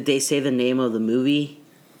 Oh, did they say the name of the movie?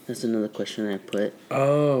 That's another question I put.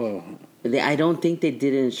 Oh. I don't think they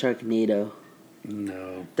did it in Sharknado.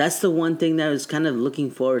 No. That's the one thing that I was kind of looking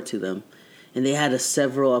forward to them. And they had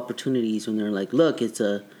several opportunities when they're like, look, it's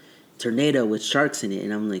a tornado with sharks in it.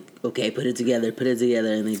 And I'm like, okay, put it together. And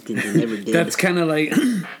they never did. That's kind of like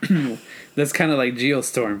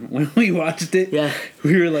Geostorm. When we watched it,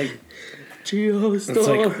 we were like, Geostorm. It's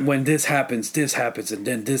like, when this happens, and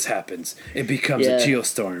then this happens. It becomes a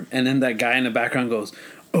geostorm. And then that guy in the background goes,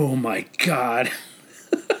 oh my God.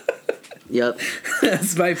 Yep.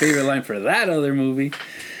 That's my favorite line for that other movie.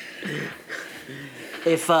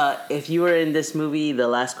 If you were in this movie, the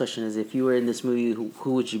last question is, if you were in this movie,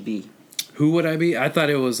 who would you be? Who would I be? I thought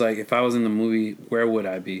it was like, if I was in the movie, where would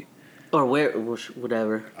I be? Or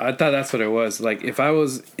whatever. I thought that's what it was. Like, if I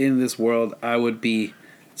was in this world, I would be...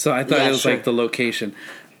 So I thought it was like the location.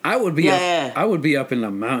 I would be I would be up in the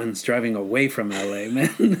mountains driving away from LA,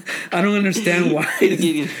 man. I don't understand why...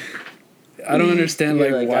 I don't understand why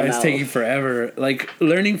it's taking forever. Like,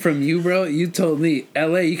 learning from you, bro, you told me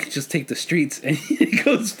LA, you could just take the streets and it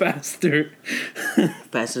goes faster.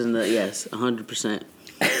 Faster than 100%.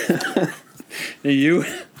 And you?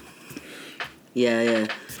 Yeah.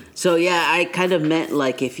 So I kind of meant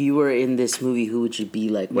like, if you were in this movie, who would you be?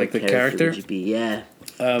 Like what the character would you be? Yeah.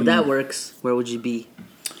 That works. Where would you be?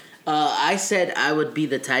 I said I would be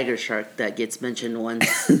the tiger shark that gets mentioned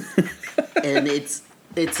once. And it's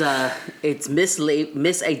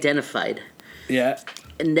misidentified. Yeah.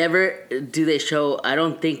 never do they show. I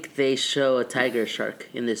don't think they show a tiger shark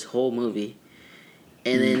in this whole movie,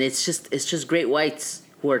 and then it's just great whites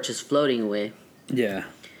who are just floating away. Yeah,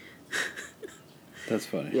 that's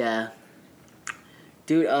funny. Yeah,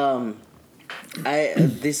 dude.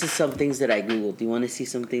 This is some things that I googled. Do you want to see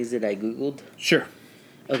some things that I googled? Sure.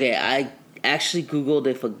 Okay, I actually googled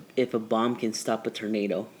if a bomb can stop a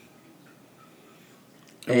tornado.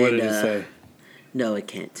 And what did it say? No, it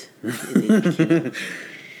can't. It can't.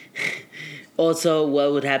 Also,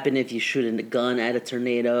 what would happen if you shoot a gun at a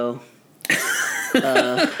tornado?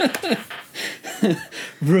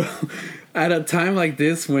 Bro, at a time like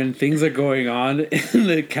this when things are going on in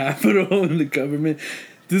the Capitol and the government,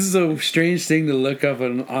 this is a strange thing to look up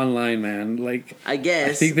online, man. Like, I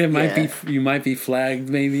guess. I think you might be flagged,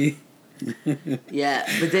 maybe. Yeah,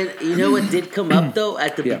 but then you know what did come up though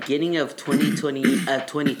at the beginning of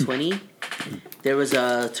 2020, there was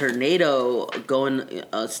a tornado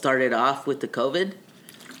started off with the COVID,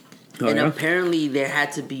 and apparently there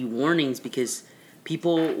had to be warnings because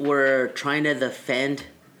people were trying to defend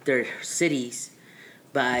their cities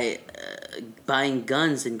by buying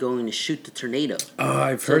guns and going to shoot the tornado. Oh,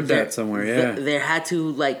 I've heard that somewhere. Yeah, there had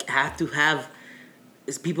to have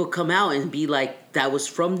people come out and be like, that was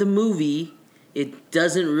from the movie. It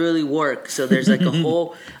doesn't really work. So there's like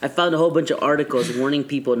I found a whole bunch of articles warning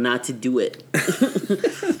people not to do it.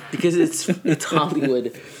 Because it's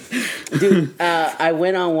Hollywood. Dude, I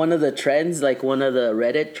went on one of the trends, like one of the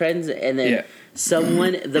Reddit trends, and then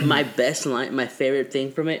my favorite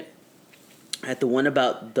thing from it, at the one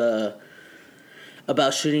about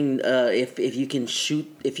shooting,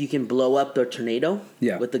 if you can blow up the tornado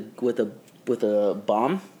with a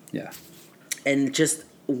bomb. Yeah. And just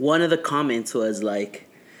one of the comments was like,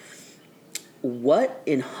 what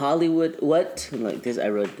in Hollywood, like this, I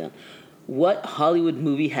wrote it down. What Hollywood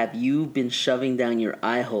movie have you been shoving down your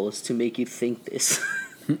eye holes to make you think this?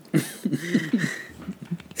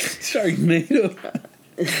 Sharknado.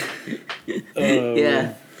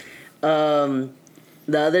 Yeah.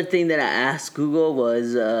 The other thing that I asked Google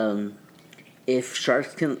was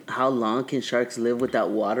how long can sharks live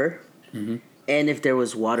without water? Mm-hmm. And if there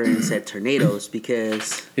was water inside tornadoes,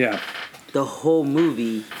 because the whole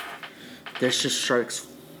movie, there's just sharks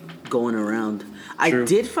going around. True. I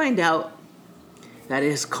did find out that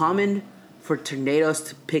it is common for tornadoes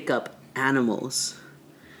to pick up animals.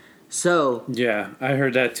 So yeah, I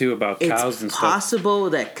heard that too about cows and stuff. It's possible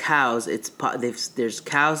that cows. There's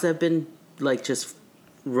cows that have been like just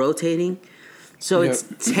rotating. So it's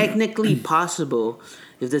technically possible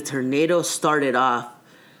if the tornado started off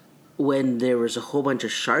when there was a whole bunch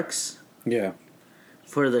of sharks. Yeah.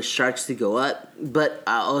 For the sharks to go up. But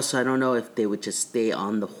I don't know if they would just stay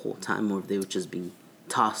on the whole time or if they would just be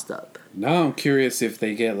tossed up. Now I'm curious if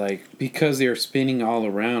they get because they're spinning all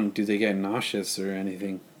around, do they get nauseous or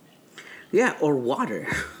anything? Yeah, or water.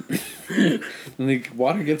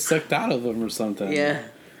 Water gets sucked out of them or something. Yeah.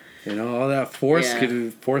 All that force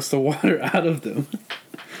could force the water out of them.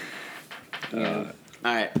 All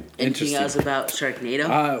right. Anything else about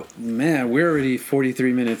Sharknado? Man, we're already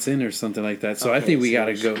 43 minutes in or something like that. So I think we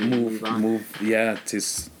gotta go move. Yeah, to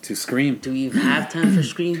Scream. Do we have time for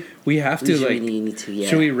Scream? We have to.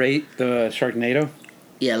 Should we rate the Sharknado?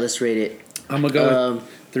 Yeah, let's rate it. I'm gonna go with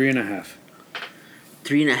 3.5.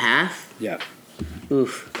 3.5? Yeah.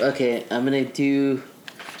 Oof. Okay, I'm gonna do.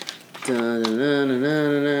 I'm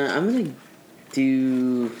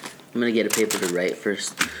gonna get a paper to write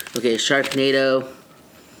first. Okay, Sharknado.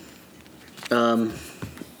 I'm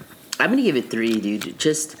gonna give it 3, dude.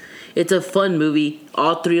 It's a fun movie.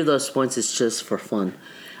 All 3 of those points is just for fun.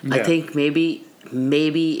 Yeah. I think maybe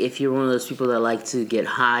if you're one of those people that like to get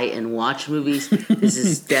high and watch movies, this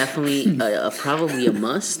is definitely probably a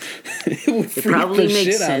must. It probably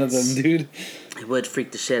makes sense. Out of them, dude. It would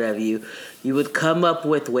freak the shit out of you. You would come up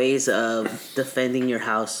with ways of defending your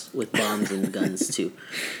house with bombs and guns too.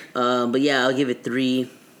 But yeah, I'll give it 3,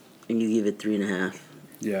 and you give it 3.5.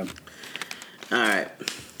 Yeah. All right,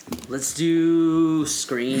 let's do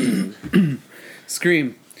Scream.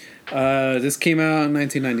 Scream. This came out in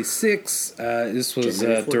 1996. This was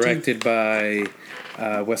directed by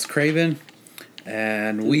Wes Craven,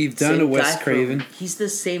 and we've done a Wes Craven. He's the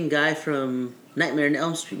same guy from Nightmare on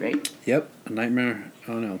Elm Street, right? Yep, Nightmare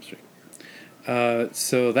on Elm Street.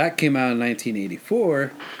 So that came out in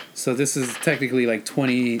 1984. So this is technically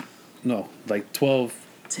 12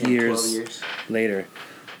 years later.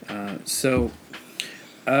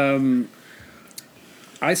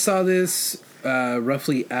 I saw this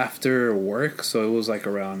roughly after work, so it was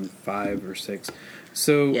around 5 or 6.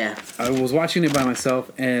 So I was watching it by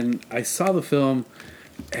myself, and I saw the film,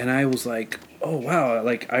 and I was like, oh wow,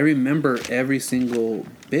 like I remember every single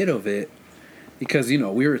bit of it because we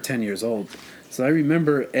were 10 years old. So I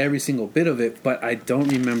remember every single bit of it, but I don't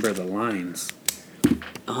remember the lines.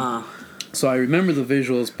 So I remember the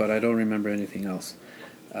visuals, but I don't remember anything else.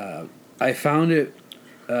 I found it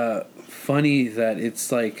funny that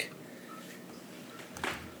it's like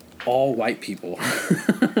all white people.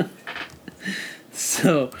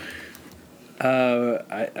 So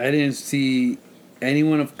I didn't see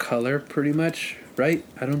anyone of color pretty much, right?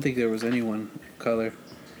 I don't think there was anyone of color.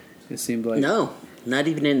 It seemed like no, not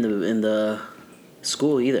even in the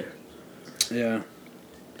school either. Yeah.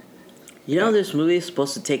 This movie is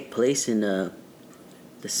supposed to take place in the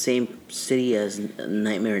same city as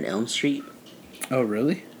Nightmare on Elm Street. Oh,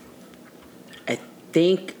 really? I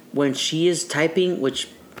think when she is typing,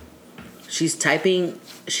 she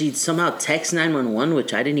somehow texts 911,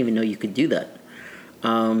 which I didn't even know you could do that.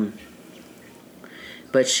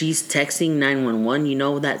 But she's texting 911. You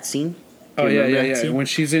know that scene? Oh, yeah. Scene? When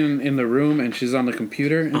she's in the room and she's on the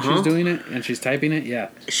computer and she's doing it and she's typing it, yeah.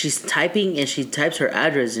 She's typing and she types her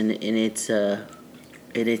address and it's the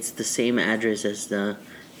same address as the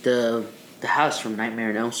house from Nightmare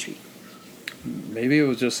on Elm Street. Maybe it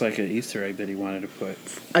was just like an Easter egg that he wanted to put.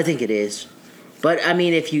 I think it is. But I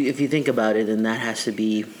mean, if you think about it, then that has to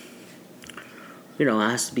be,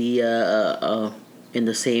 in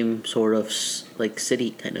the same sort of like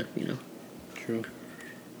city, kind of, True.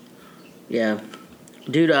 Yeah,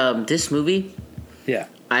 dude. This movie. Yeah.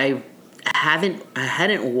 I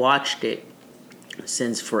hadn't watched it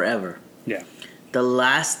since forever. Yeah. The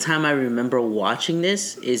last time I remember watching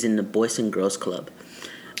this is in the Boys and Girls Club.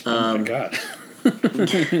 Oh my god.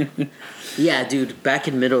 Yeah, dude. Back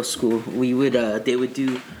in middle school, we would they would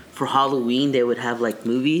do for Halloween. They would have like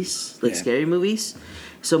movies, scary movies.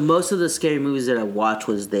 So most of the scary movies that I watched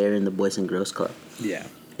was there in the Boys and Girls Club. Yeah.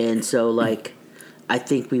 And so like, I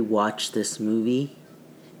think we watched this movie,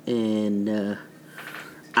 and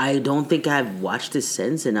I don't think I've watched it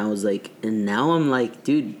since. And I was like, and now I'm like,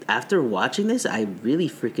 dude. After watching this, I really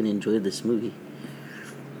freaking enjoyed this movie.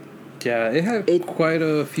 Yeah, it had quite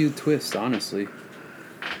a few twists, honestly.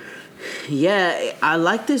 Yeah, I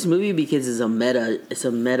like this movie because it's a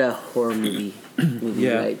meta horror movie,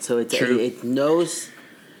 yeah, right? So it knows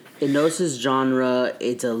its genre.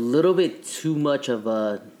 It's a little bit too much of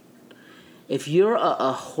a. If you're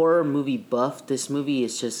a horror movie buff, this movie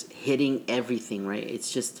is just hitting everything, right?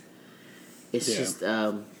 It's just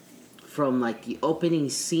from like the opening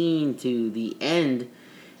scene to the end.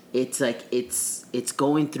 It's like it's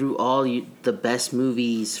going through all the best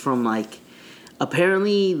movies from like.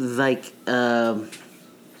 Apparently, like, the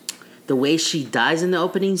way she dies in the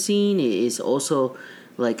opening scene is also,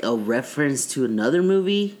 like, a reference to another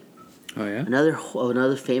movie. Oh, yeah?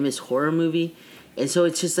 Another famous horror movie. And so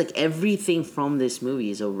it's just, like, everything from this movie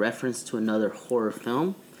is a reference to another horror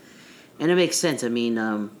film. And it makes sense. I mean,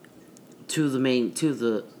 one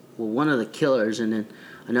of the killers and then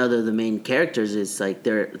another of the main characters is, like,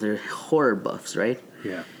 they're horror buffs, right?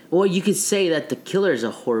 Yeah. Well, you could say that the killer is a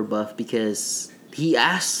horror buff because he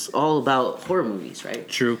asks all about horror movies, right?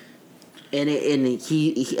 True. And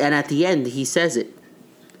he at the end he says it.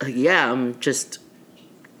 Yeah,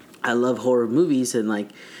 I love horror movies and like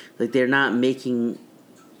they're not making.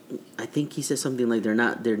 I think he says something like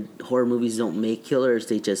their horror movies don't make killers.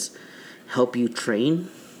 They just help you train,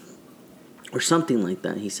 or something like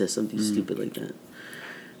that. He says something stupid like that.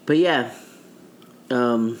 But yeah.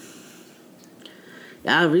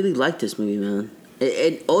 I really like this movie, man.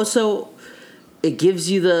 It also it gives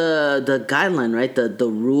you the guideline, right? The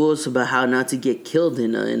rules about how not to get killed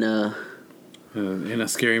in a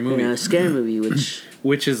scary movie. In a scary movie,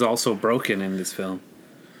 which is also broken in this film.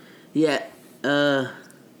 Yeah.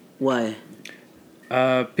 Why?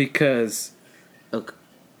 Because of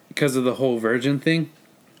the whole virgin thing.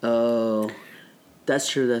 Oh, that's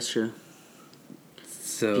true.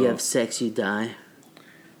 So if you have sex, you die.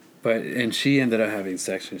 And she ended up having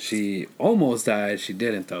sex, and she almost died. She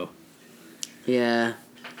didn't, though. Yeah.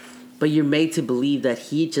 But you're made to believe that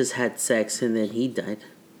he just had sex and then he died.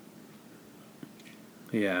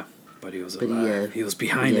 Yeah, but he was alive. Yeah, he was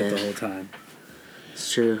behind it the whole time.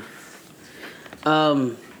 It's true.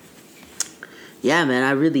 Yeah, man,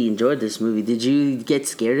 I really enjoyed this movie. Did you get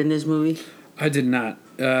scared in this movie? I did not.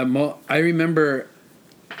 I remember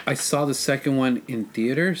I saw the second one in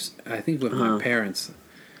theaters, I think with my parents.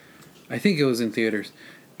 I think it was in theaters.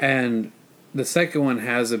 And the second one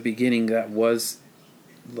has a beginning that was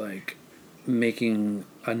like making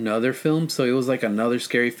another film. So it was like another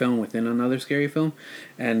scary film within another scary film.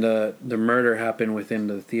 And the murder happened within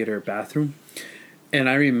the theater bathroom. And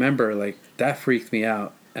I remember like that freaked me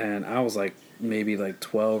out. And I was like, maybe like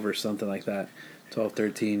 12 or something like that. 12,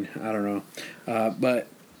 13, I don't know. But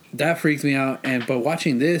that freaked me out. But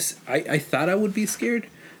watching this, I thought I would be scared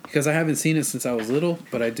because I haven't seen it since I was little,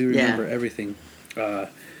 but I do remember everything.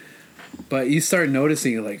 But you start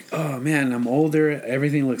noticing, like, oh man, I'm older.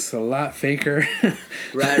 Everything looks a lot faker.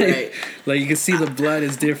 Right. Like you can see the blood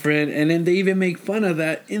is different, and then they even make fun of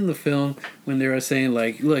that in the film when they were saying,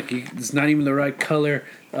 like, look, it's not even the right color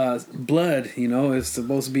blood. You know, it's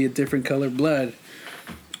supposed to be a different color blood.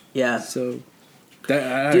 Yeah. So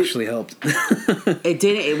that actually helped.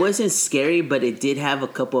 It wasn't scary, but it did have a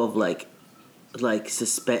couple of like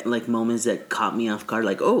moments that caught me off guard.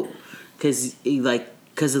 Like, oh, because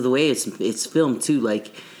of the way it's filmed too,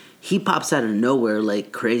 like he pops out of nowhere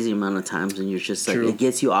like crazy amount of times, and you're just like, it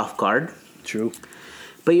gets you off guard. True.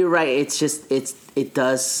 But you're right. It's just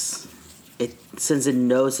since it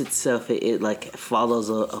knows itself, it like follows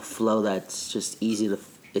a flow that's just easy to.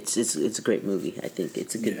 It's a great movie. I think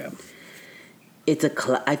it's a good. Yeah.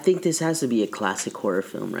 I think this has to be a classic horror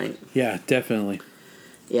film, right? Yeah, definitely.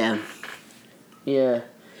 Yeah. Yeah.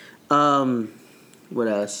 What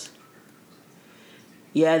else?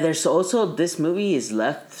 Yeah, there's also, this movie has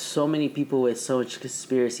left so many people with so much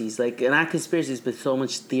conspiracies. Like, not conspiracies, but so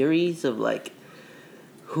much theories of, like,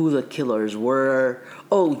 who the killers were.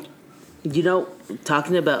 Oh, you know,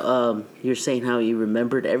 talking about, you're saying how you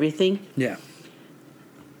remembered everything. Yeah.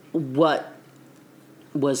 What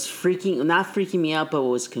was not freaking me out, but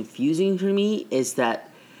what was confusing for me is that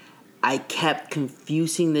I kept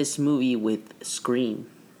confusing this movie with Scream.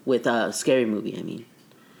 With a Scary Movie, I mean.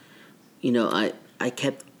 You know, I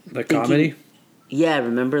kept the thinking, comedy. Yeah,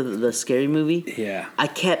 remember the Scary Movie? Yeah, I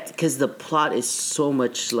kept, because the plot is so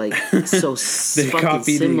much like so they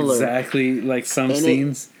copied similar. Exactly like some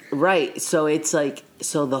scenes. Right, so it's like,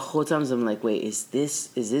 so the whole time I'm like, wait, is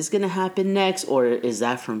this gonna happen next, or is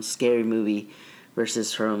that from Scary Movie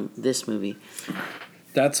versus from this movie?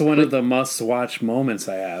 That's one of the must-watch moments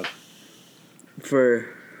I have for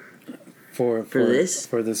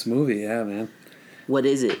this movie. Yeah, man. What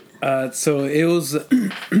is it? So it was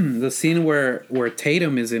the scene where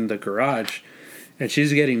Tatum is in the garage, and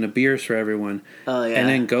she's getting the beers for everyone. Oh yeah. And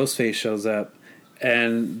then Ghostface shows up,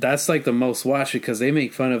 and that's like the most watched because they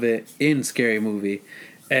make fun of it in Scary Movie,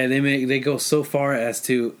 and they go so far as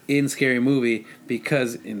to in Scary Movie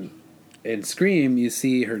because in Scream you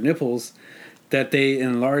see her nipples, that they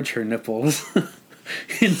enlarge her nipples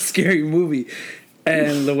in Scary Movie,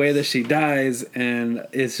 and the way that she dies, and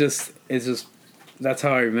it's just. That's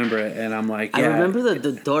how I remember it, and I'm like, yeah. I remember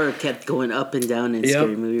the door kept going up and down in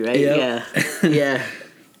Scary Movie, right? Yep. Yeah, yeah.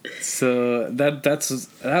 So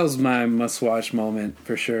that was my must-watch moment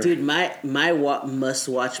for sure. Dude, my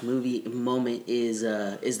must-watch movie moment is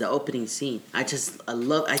the opening scene. I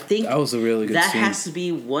think that was a really good scene. That has to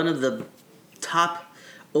be one of the top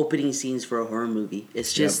opening scenes for a horror movie.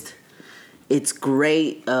 It's just, it's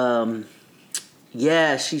great.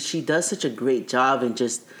 Yeah, she does such a great job in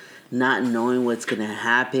just not knowing what's gonna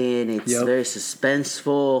happen. It's very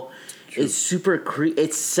suspenseful. True. It's super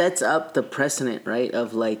it sets up the precedent, right?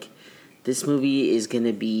 Of like, this movie is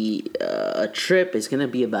gonna be a trip. It's gonna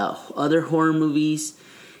be about other horror movies,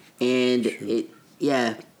 and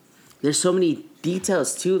there's so many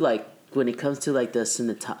details too. Like when it comes to like the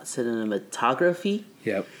cinematography.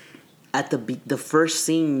 Yep. At the first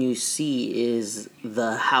scene you see is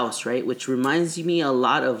the house, right? Which reminds me a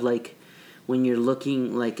lot of like, when you're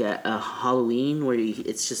looking like at a Halloween where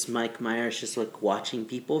it's just Mike Myers just like watching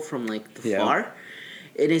people from like the far.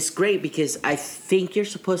 It is great because I think you're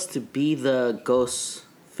supposed to be the ghost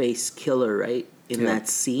face killer, right? In that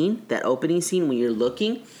scene, that opening scene when you're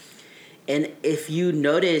looking. And if you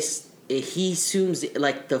notice, he zooms,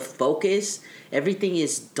 like the focus, everything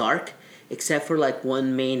is dark except for like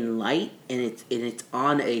one main light, and it's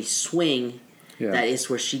on a swing. Yeah. That is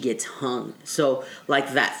where she gets hung. So,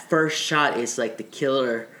 like, that first shot is, like, the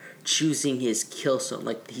killer choosing his kill zone.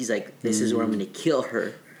 Like, he's like, this is where I'm going to kill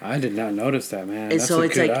her. I did not notice that, man. And that's so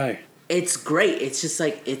it's good eye. It's great. It's just,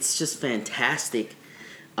 like, it's just fantastic.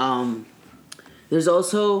 There's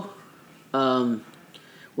also,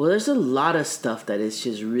 there's a lot of stuff that is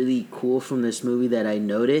just really cool from this movie that I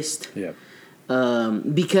noticed. Yeah.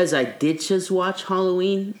 Because I did just watch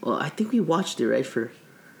Halloween. Well, I think we watched it, right, for...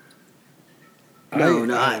 No,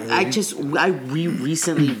 I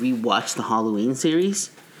recently rewatched the Halloween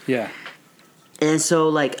series. Yeah. And so,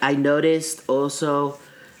 like, I noticed also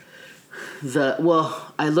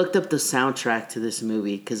I looked up the soundtrack to this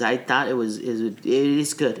movie because I thought it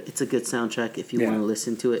is good. It's a good soundtrack if you want to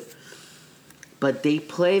listen to it. But they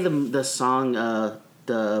play the song,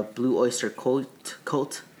 the Blue Oyster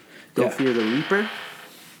Cult, Don't Fear the Reaper.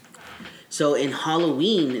 So in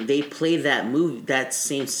Halloween, they play that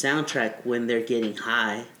same soundtrack when they're getting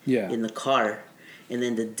high in the car, and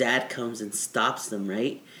then the dad comes and stops them,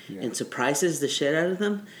 right, and surprises the shit out of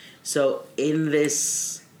them. So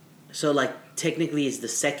technically, it's the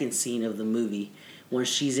second scene of the movie when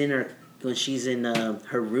she's in her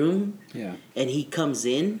room, and he comes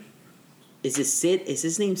in. Is it Sid? Is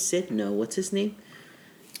his name Sid? No, what's his name?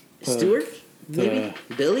 Stuart? Maybe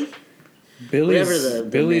Billy.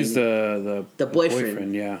 Billy's the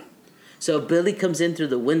boyfriend. Yeah. So Billy comes in through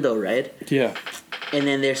the window, right? Yeah. And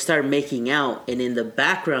then they start making out, and in the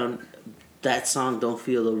background, that song "Don't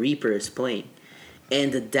Feel the Reaper" is playing,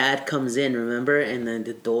 and the dad comes in, remember? And then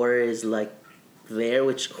the door is like there,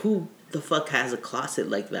 which who the fuck has a closet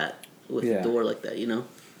like that with a door like that? You know,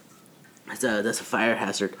 that's a fire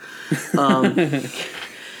hazard.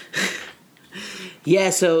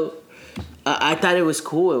 So. I thought it was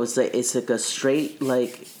cool. It's like a straight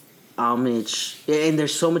like homage, and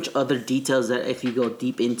there's so much other details that if you go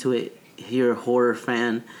deep into it, if you're a horror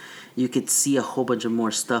fan, you could see a whole bunch of more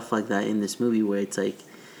stuff like that in this movie where it's like,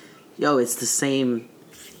 it's the same.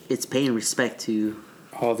 It's paying respect to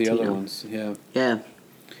all the other ones. Yeah.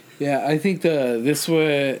 Yeah. I think this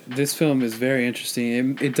film is very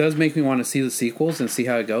interesting. It does make me want to see the sequels and see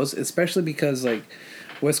how it goes, especially because like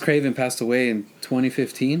Wes Craven passed away in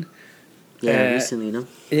 2015. Yeah, recently, no?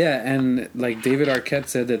 Yeah, and like David Arquette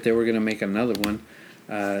said that they were going to make another one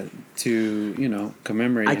to,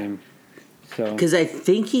 commemorate him. So because I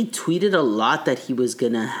think he tweeted a lot that he was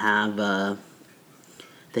going to have, that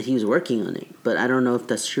he was working on it. But I don't know if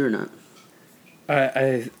that's true or not.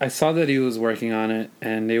 I saw that he was working on it,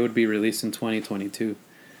 and they would be released in 2022.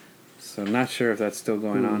 So not sure if that's still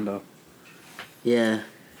going on, though. Yeah.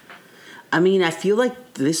 I mean, I feel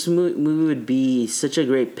like this movie would be such a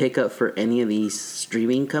great pickup for any of these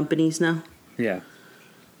streaming companies now. Yeah.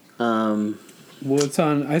 Well, it's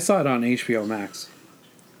on. I saw it on HBO Max.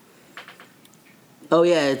 Oh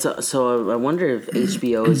yeah, so I wonder if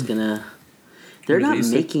HBO is gonna. They're not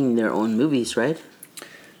making their own movies, right?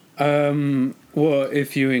 Well,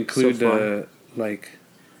 if you include the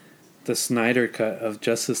Snyder cut of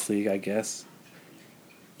Justice League, I guess.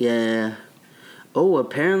 Yeah. Oh,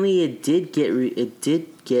 apparently it did get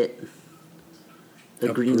a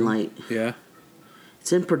green light. Yeah.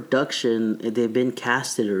 It's in production. They've been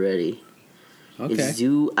casted already. Okay. It's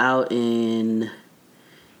due out in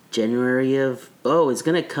January of... Oh, it's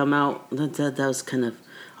going to come out... That was kind of...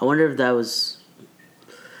 I wonder if that was...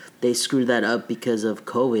 They screwed that up because of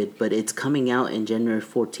COVID, but it's coming out in January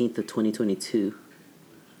 14th of 2022.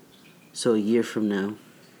 So a year from now.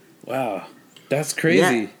 Wow. That's crazy.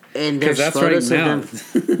 Yeah. And there's that's photos right now.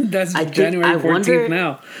 of them. That's January 14th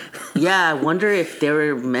now. Yeah, I wonder if they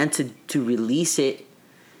were meant to release it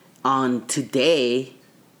on today,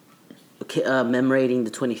 commemorating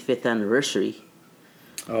the 25th anniversary.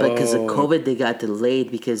 But because of COVID, they got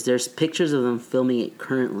delayed because there's pictures of them filming it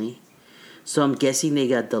currently. So I'm guessing they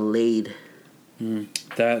got delayed.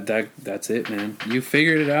 That's it, man. You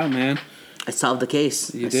figured it out, man. I solved the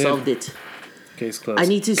case. You I did. solved it. Case closed. I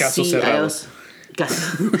need to see...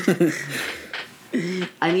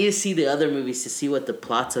 I need to see the other movies to see what the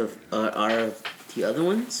plots are of the other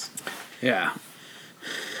ones. Yeah.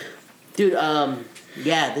 Dude,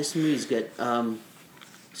 this movie's good.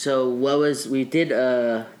 So we did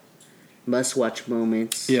must watch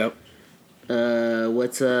moments. Yep.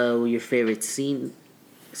 What's your favorite scene?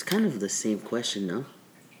 It's kind of the same question, no?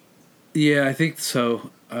 Yeah, I think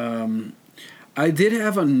so. I did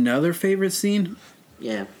have another favorite scene.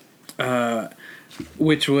 Yeah.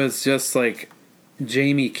 Which was just like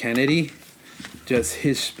Jamie Kennedy, just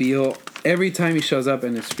his spiel every time he shows up,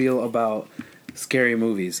 and his spiel about scary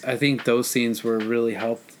movies. I think those scenes were really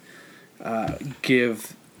helped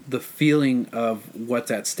give the feeling of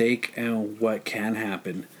what's at stake and what can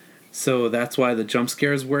happen. So that's why the jump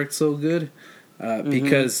scares worked so good,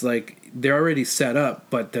 because like they're already set up,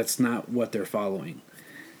 but that's not what they're following.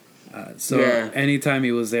 Anytime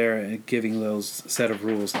he was there giving those set of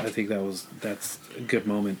rules, I think that's a good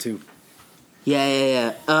moment too.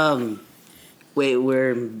 Yeah. Wait,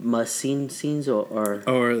 we're must-see scenes or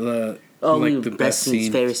the best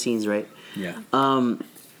scenes, favorite scenes, right? Yeah.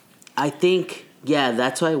 I think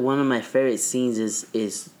that's why one of my favorite scenes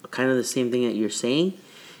is kind of the same thing that you're saying,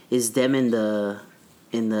 is them in the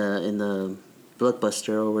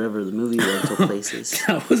Blockbuster or wherever the movie rental place is.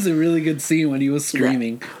 That was a really good scene when he was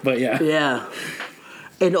screaming. But yeah. Yeah.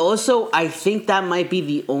 And also, I think that might be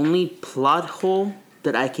the only plot hole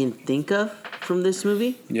that I can think of from this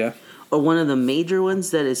movie. Yeah. Or one of the major ones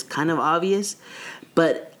that is kind of obvious.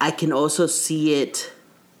 But I can also see it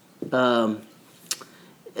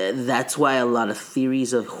that's why a lot of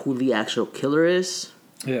theories of who the actual killer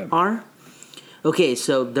are. Okay,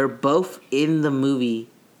 so they're both in the movie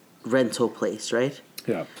rental place, right?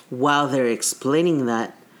 Yeah. While they're explaining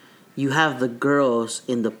that, you have the girls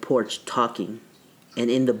in the porch talking, and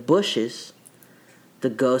in the bushes, the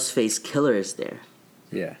Ghostface killer is there.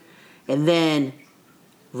 Yeah. And then,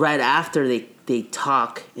 right after they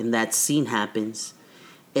talk and that scene happens,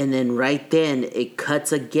 and then right then it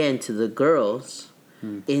cuts again to the girls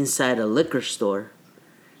inside a liquor store.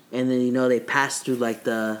 And then, they pass through, like,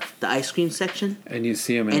 the ice cream section. And you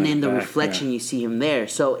see him in and in the back, reflection, you see him there.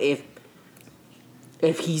 So if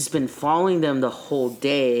he's been following them the whole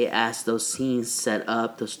day as those scenes set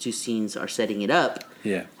up, those two scenes are setting it up,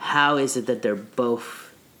 how is it that they're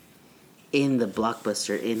both in the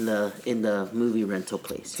Blockbuster, in the movie rental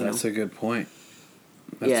place? That's a good point.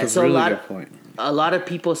 That's a really good point. A lot of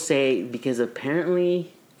people say, because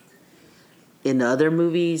apparently in the other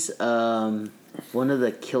movies... one of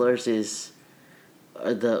the killers is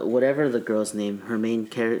whatever the girl's name, her main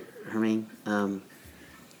I don't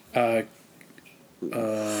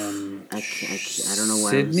know why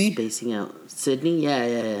Sydney? I'm spacing out. Sydney?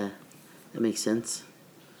 Yeah. That makes sense.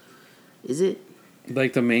 Is it?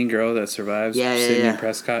 Like the main girl that survives? Sydney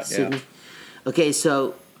Prescott? Sydney. Yeah. Okay,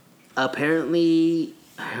 so apparently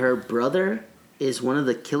her brother is one of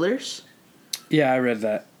the killers. Yeah, I read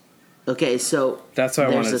that. Okay, so that's why I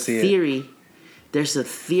wanted to see it. There's a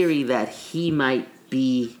theory that he might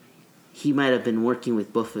have been working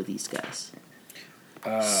with both of these guys.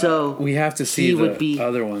 So we have to see the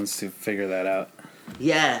other ones to figure that out.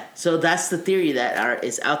 Yeah, so that's the theory that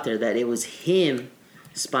is out there, that it was him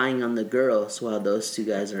spying on the girls while those two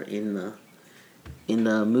guys are in the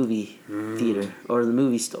movie theater or the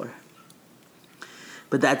movie store.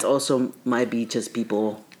 But that's also might be just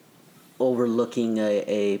people overlooking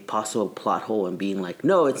a possible plot hole and being like,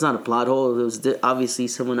 no, it's not a plot hole. It was obviously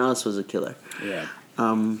someone else was a killer. Yeah.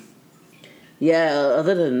 Other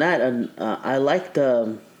than that, I like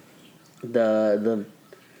the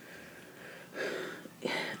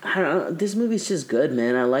I don't know. This movie's just good,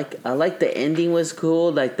 man. I like the ending was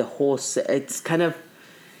cool. Like the whole it's kind of.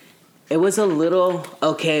 It was a little,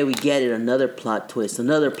 okay, we get it, another plot twist.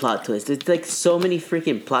 It's like so many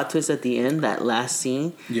freaking plot twists at the end, that last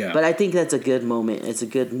scene. Yeah. But I think that's a good moment. It's a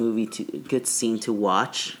good movie, good scene to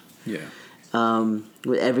watch. Yeah.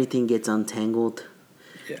 Where everything gets untangled.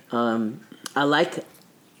 Yeah. I like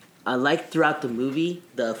throughout the movie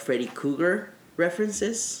the Freddy Krueger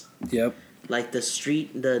references. Yep. Like the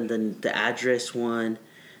street, the address one,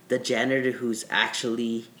 the janitor who's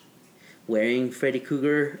actually wearing Freddy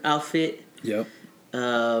Krueger outfit. Yep.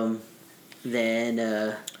 Then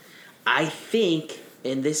I think,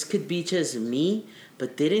 and this could be just me,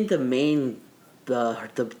 but didn't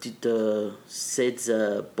the Sid's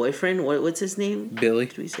boyfriend, what's his name? Billy.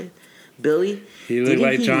 Did we say Billy? He looked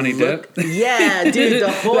like Johnny Depp. Yeah, dude.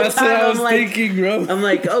 The whole That's time what I was I'm like, thinking, bro. I'm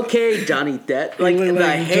like, okay, Johnny Depp, like the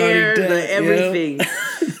hair, the everything.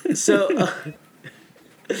 Yeah. So,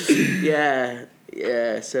 yeah.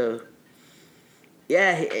 So.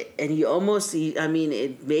 Yeah, and he almost. I mean,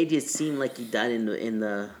 it made it seem like he died in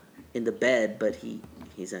the bed, but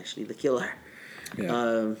he's actually the killer.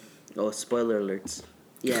 Yeah. Spoiler alerts.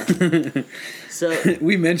 Yeah. So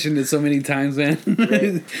we mentioned it so many times, man.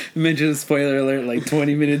 Right. Mentioned a spoiler alert like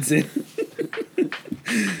 20 minutes in.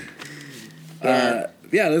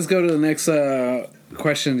 Let's go to the next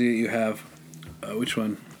question that you have. Which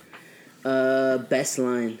one? Best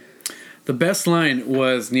line. The best line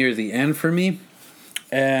was near the end for me.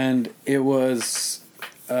 And it was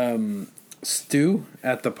Stu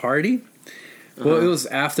at the party. Well, it was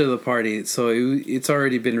after the party, so it's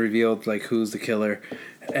already been revealed like who's the killer,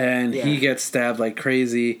 and he gets stabbed like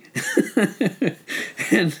crazy,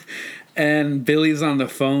 and Billy's on the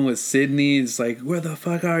phone with Sydney. It's like, where the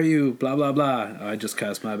fuck are you? Blah blah blah. I just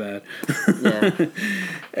cussed, my bad. Yeah,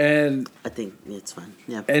 and I think it's fine.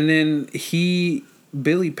 Yeah, and then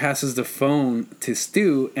Billy passes the phone to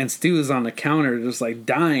Stu, and Stu is on the counter just like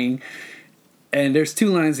dying. And there's two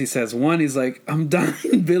lines he says. One, he's like, I'm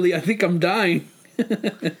dying, Billy. I think I'm dying.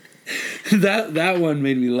 That one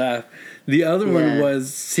made me laugh. The other one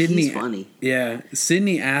was Sydney. He's funny. Yeah.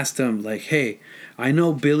 Sydney asked him, like, hey, I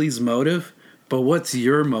know Billy's motive, but what's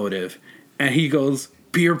your motive? And he goes,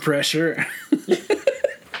 peer pressure.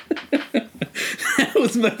 That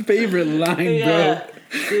was my favorite line, bro.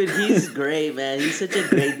 Dude, he's great, man. He's such a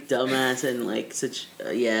great dumbass and like such,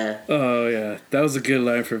 yeah. Oh, yeah. That was a good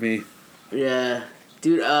line for me. Yeah.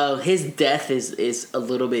 Dude, his death is a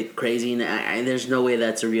little bit crazy, and there's no way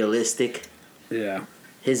that's realistic. Yeah.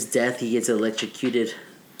 His death, he gets electrocuted.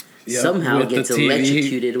 somehow gets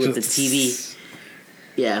electrocuted with the TV.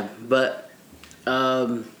 Yeah, but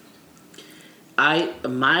my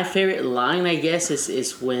favorite line, I guess,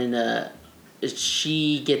 is when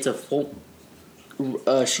she gets a phone.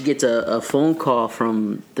 She gets a phone call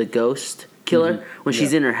from the ghost killer when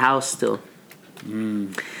she's in her house still.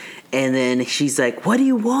 And then she's like, "What do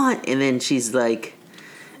you want?" And then she's like,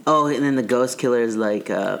 "Oh," and then the ghost killer is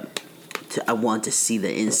like, "I want to see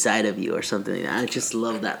the inside of you," or something like that. I just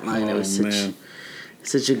love that line. It was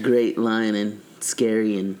such a great line and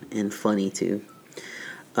scary and funny too.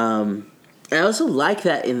 I also like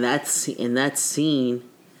that in that scene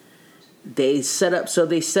they set up so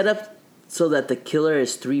that the killer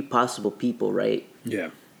is three possible people, right?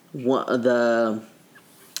 Yeah. One, the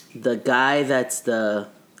guy that's the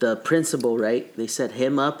principal, right? They set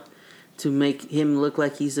him up to make him look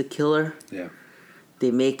like he's a killer. Yeah.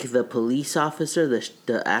 They make the police officer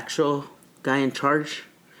the actual guy in charge,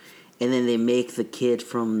 and then they make the kid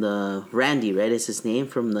from the Randy, right? Is his name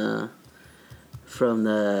from the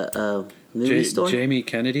movie store? Jamie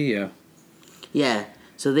Kennedy, yeah. Yeah.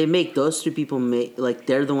 So they make those three people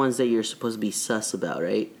they're the ones that you're supposed to be sus about,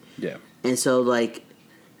 right? Yeah. And so like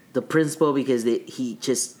the principal, because he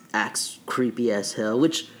just acts creepy as hell,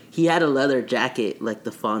 which he had a leather jacket like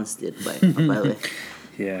the Fonz did by the way.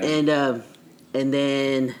 Yeah. And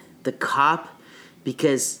then the cop,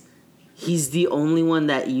 because he's the only one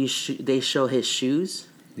that they show his shoes.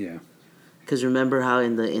 Yeah. Because remember how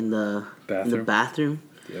in the bathroom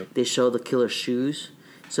yep. they show the killer's shoes.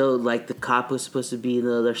 So, like, the cop was supposed to be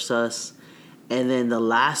the other sus. And then the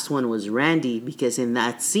last one was Randy, because in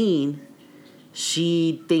that scene,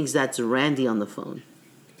 she thinks that's Randy on the phone.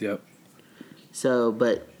 Yep. So,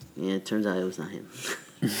 but, yeah, it turns out it was not him.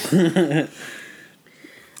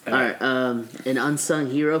 All right, an unsung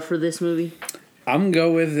hero for this movie? I'm going to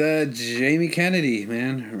go with Jamie Kennedy,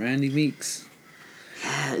 man. Randy Meeks.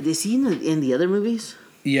 Is he in the other movies?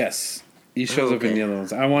 Yes. He shows up in the other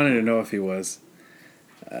ones. I wanted to know if he was.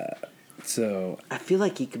 So I feel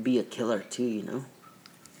like he could be a killer too, you know.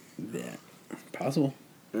 Yeah, possible.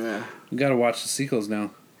 Yeah, we gotta watch the sequels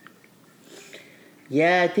now.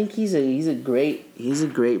 Yeah, I think he's a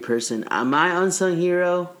great person. My unsung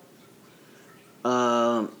hero,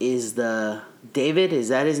 is the David. Is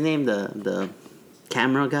that his name? The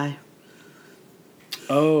camera guy.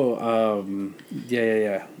 Oh,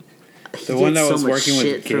 yeah. The one that was working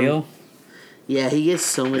with Gail. Yeah, he gets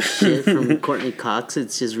so much shit from Courtney Cox.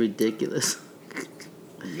 It's just ridiculous.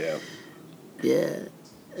 Yeah. Yeah.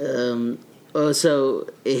 So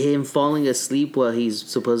him falling asleep while he's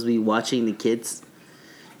supposed to be watching the kids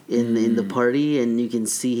in the party, and you can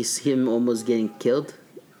see him almost getting killed,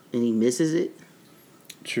 and he misses it.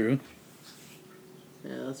 True.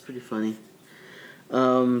 Yeah, that's pretty funny.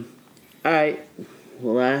 All right.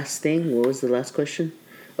 Last thing. What was the last question?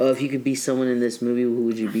 Oh, if you could be someone in this movie, who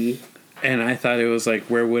would you be? And I thought it was like,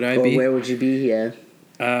 where would I be? Where would you be? Yeah.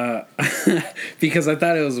 Because I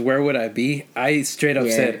thought it was, where would I be? I straight up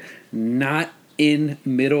said, not in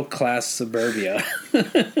middle class suburbia.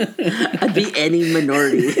 I'd be any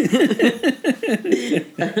minority.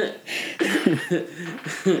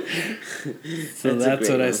 So that's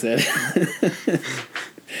what I said.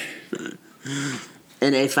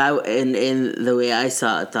 And and the way I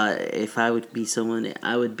saw it, I thought if I would be someone,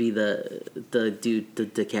 I would be the dude,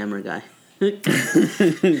 the camera guy.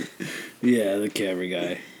 Yeah, the camera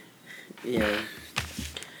guy. Yeah.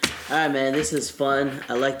 All right, man. This is fun.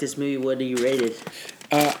 I like this movie. What do you rate it?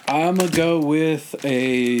 I'm gonna go with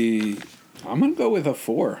a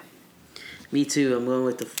 4. Me too. I'm going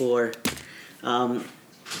with the 4.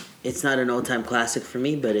 It's not an all-time classic for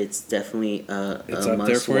me, but it's definitely a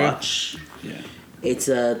must-watch. Yeah. It's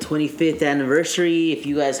a 25th anniversary. If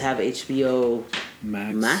you guys have HBO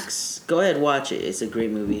Max, go ahead watch it. It's a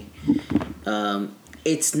great movie.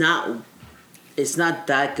 It's not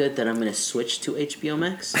that good that I'm gonna switch to HBO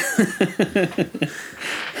Max.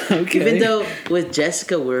 Okay. Even though with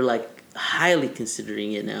Jessica we're like highly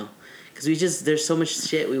considering it now, because there's so much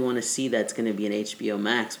shit we want to see that's gonna be in HBO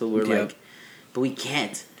Max, but but we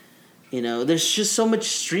can't. You know, there's just so much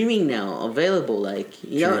streaming now available. Like,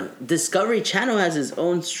 you know, Discovery Channel has its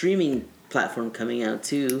own streaming platform coming out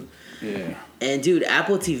too. Yeah. And dude,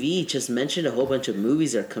 Apple TV just mentioned a whole bunch of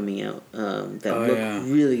movies are coming out that look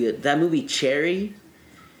really good. That movie Cherry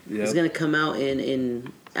is gonna come out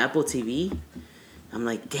in Apple TV. I'm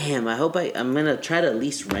like, damn. I'm gonna try to at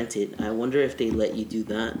least rent it. I wonder if they let you do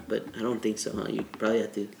that, but I don't think so. Huh? You probably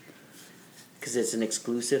have to, because it's an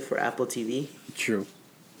exclusive for Apple TV. True.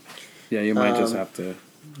 Yeah, you might just have to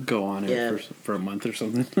go on it for a month or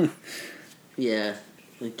something. Yeah.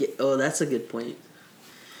 Oh, that's a good point.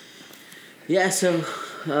 Yeah. So,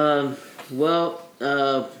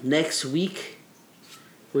 next week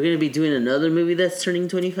we're gonna be doing another movie that's turning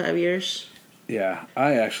 25 years. Yeah,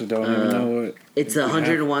 I actually don't even know what. It's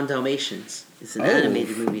 101 Dalmatians. It's an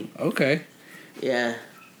animated movie. Okay. Yeah.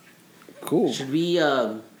 Cool. Should we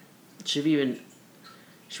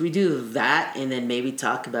do that and then maybe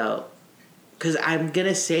talk about? Because I'm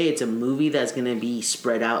gonna say it's a movie that's gonna be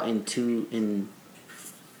spread out in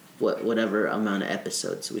whatever amount of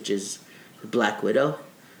episodes, which is Black Widow.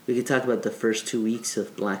 We could talk about the first 2 weeks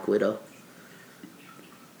of Black Widow.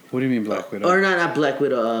 What do you mean Black Widow? Or not Black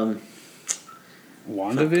Widow.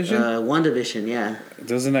 WandaVision? WandaVision, yeah.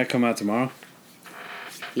 Doesn't that come out tomorrow?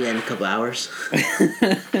 Yeah, in a couple hours.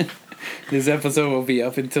 This episode will be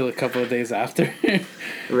up until a couple of days after.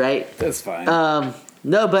 Right? That's fine.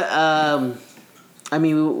 No, but I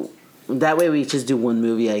mean, that way we just do one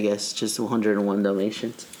movie, I guess. Just 101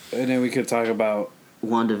 Dalmatians. And then we could talk about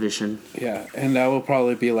WandaVision. Yeah, and that will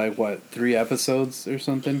probably be like, what, 3 episodes or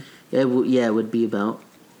something? It would be about.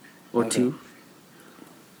 Or okay.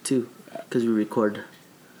 2. Because we record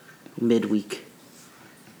midweek.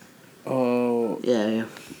 Oh. Yeah.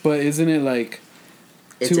 But isn't it like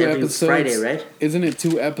it's 2 every episodes? Friday, right? Isn't it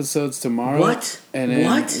 2 episodes tomorrow? What? And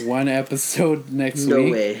then 1 episode next week?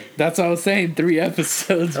 No way. That's what I was saying, 3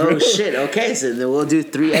 episodes, bro. Oh, shit. Okay, so then we'll do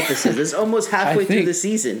 3 episodes. It's almost halfway through the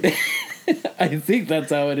season. I think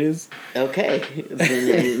that's how it is. Okay.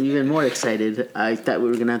 Then I'm even more excited. I thought we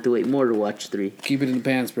were going to have to wait more to watch 3. Keep it in the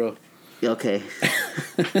pants, bro. Okay.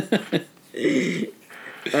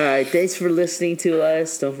 Alright, thanks for listening to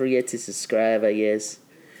us. Don't forget to subscribe, I guess.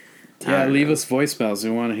 Yeah, leave us voicemails.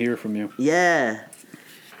 We want to hear from you. Yeah.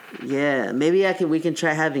 Yeah. Maybe we can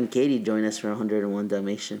try having Katie join us for 101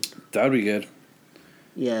 Dalmatian. That would be good.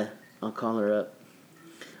 Yeah, I'll call her up.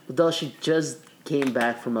 Although she just came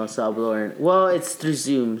back from El Salvador. Well, it's through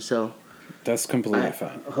Zoom, so... That's completely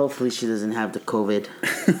fine. Hopefully she doesn't have the COVID.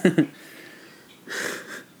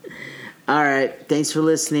 All right. Thanks for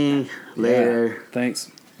listening. Later. Yeah,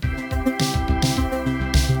 thanks.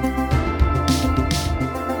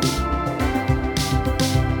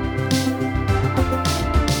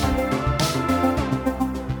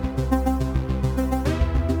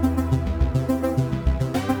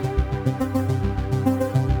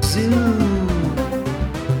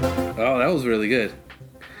 Oh, that was really good.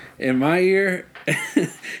 In my ear,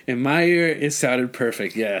 it sounded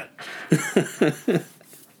perfect. Yeah.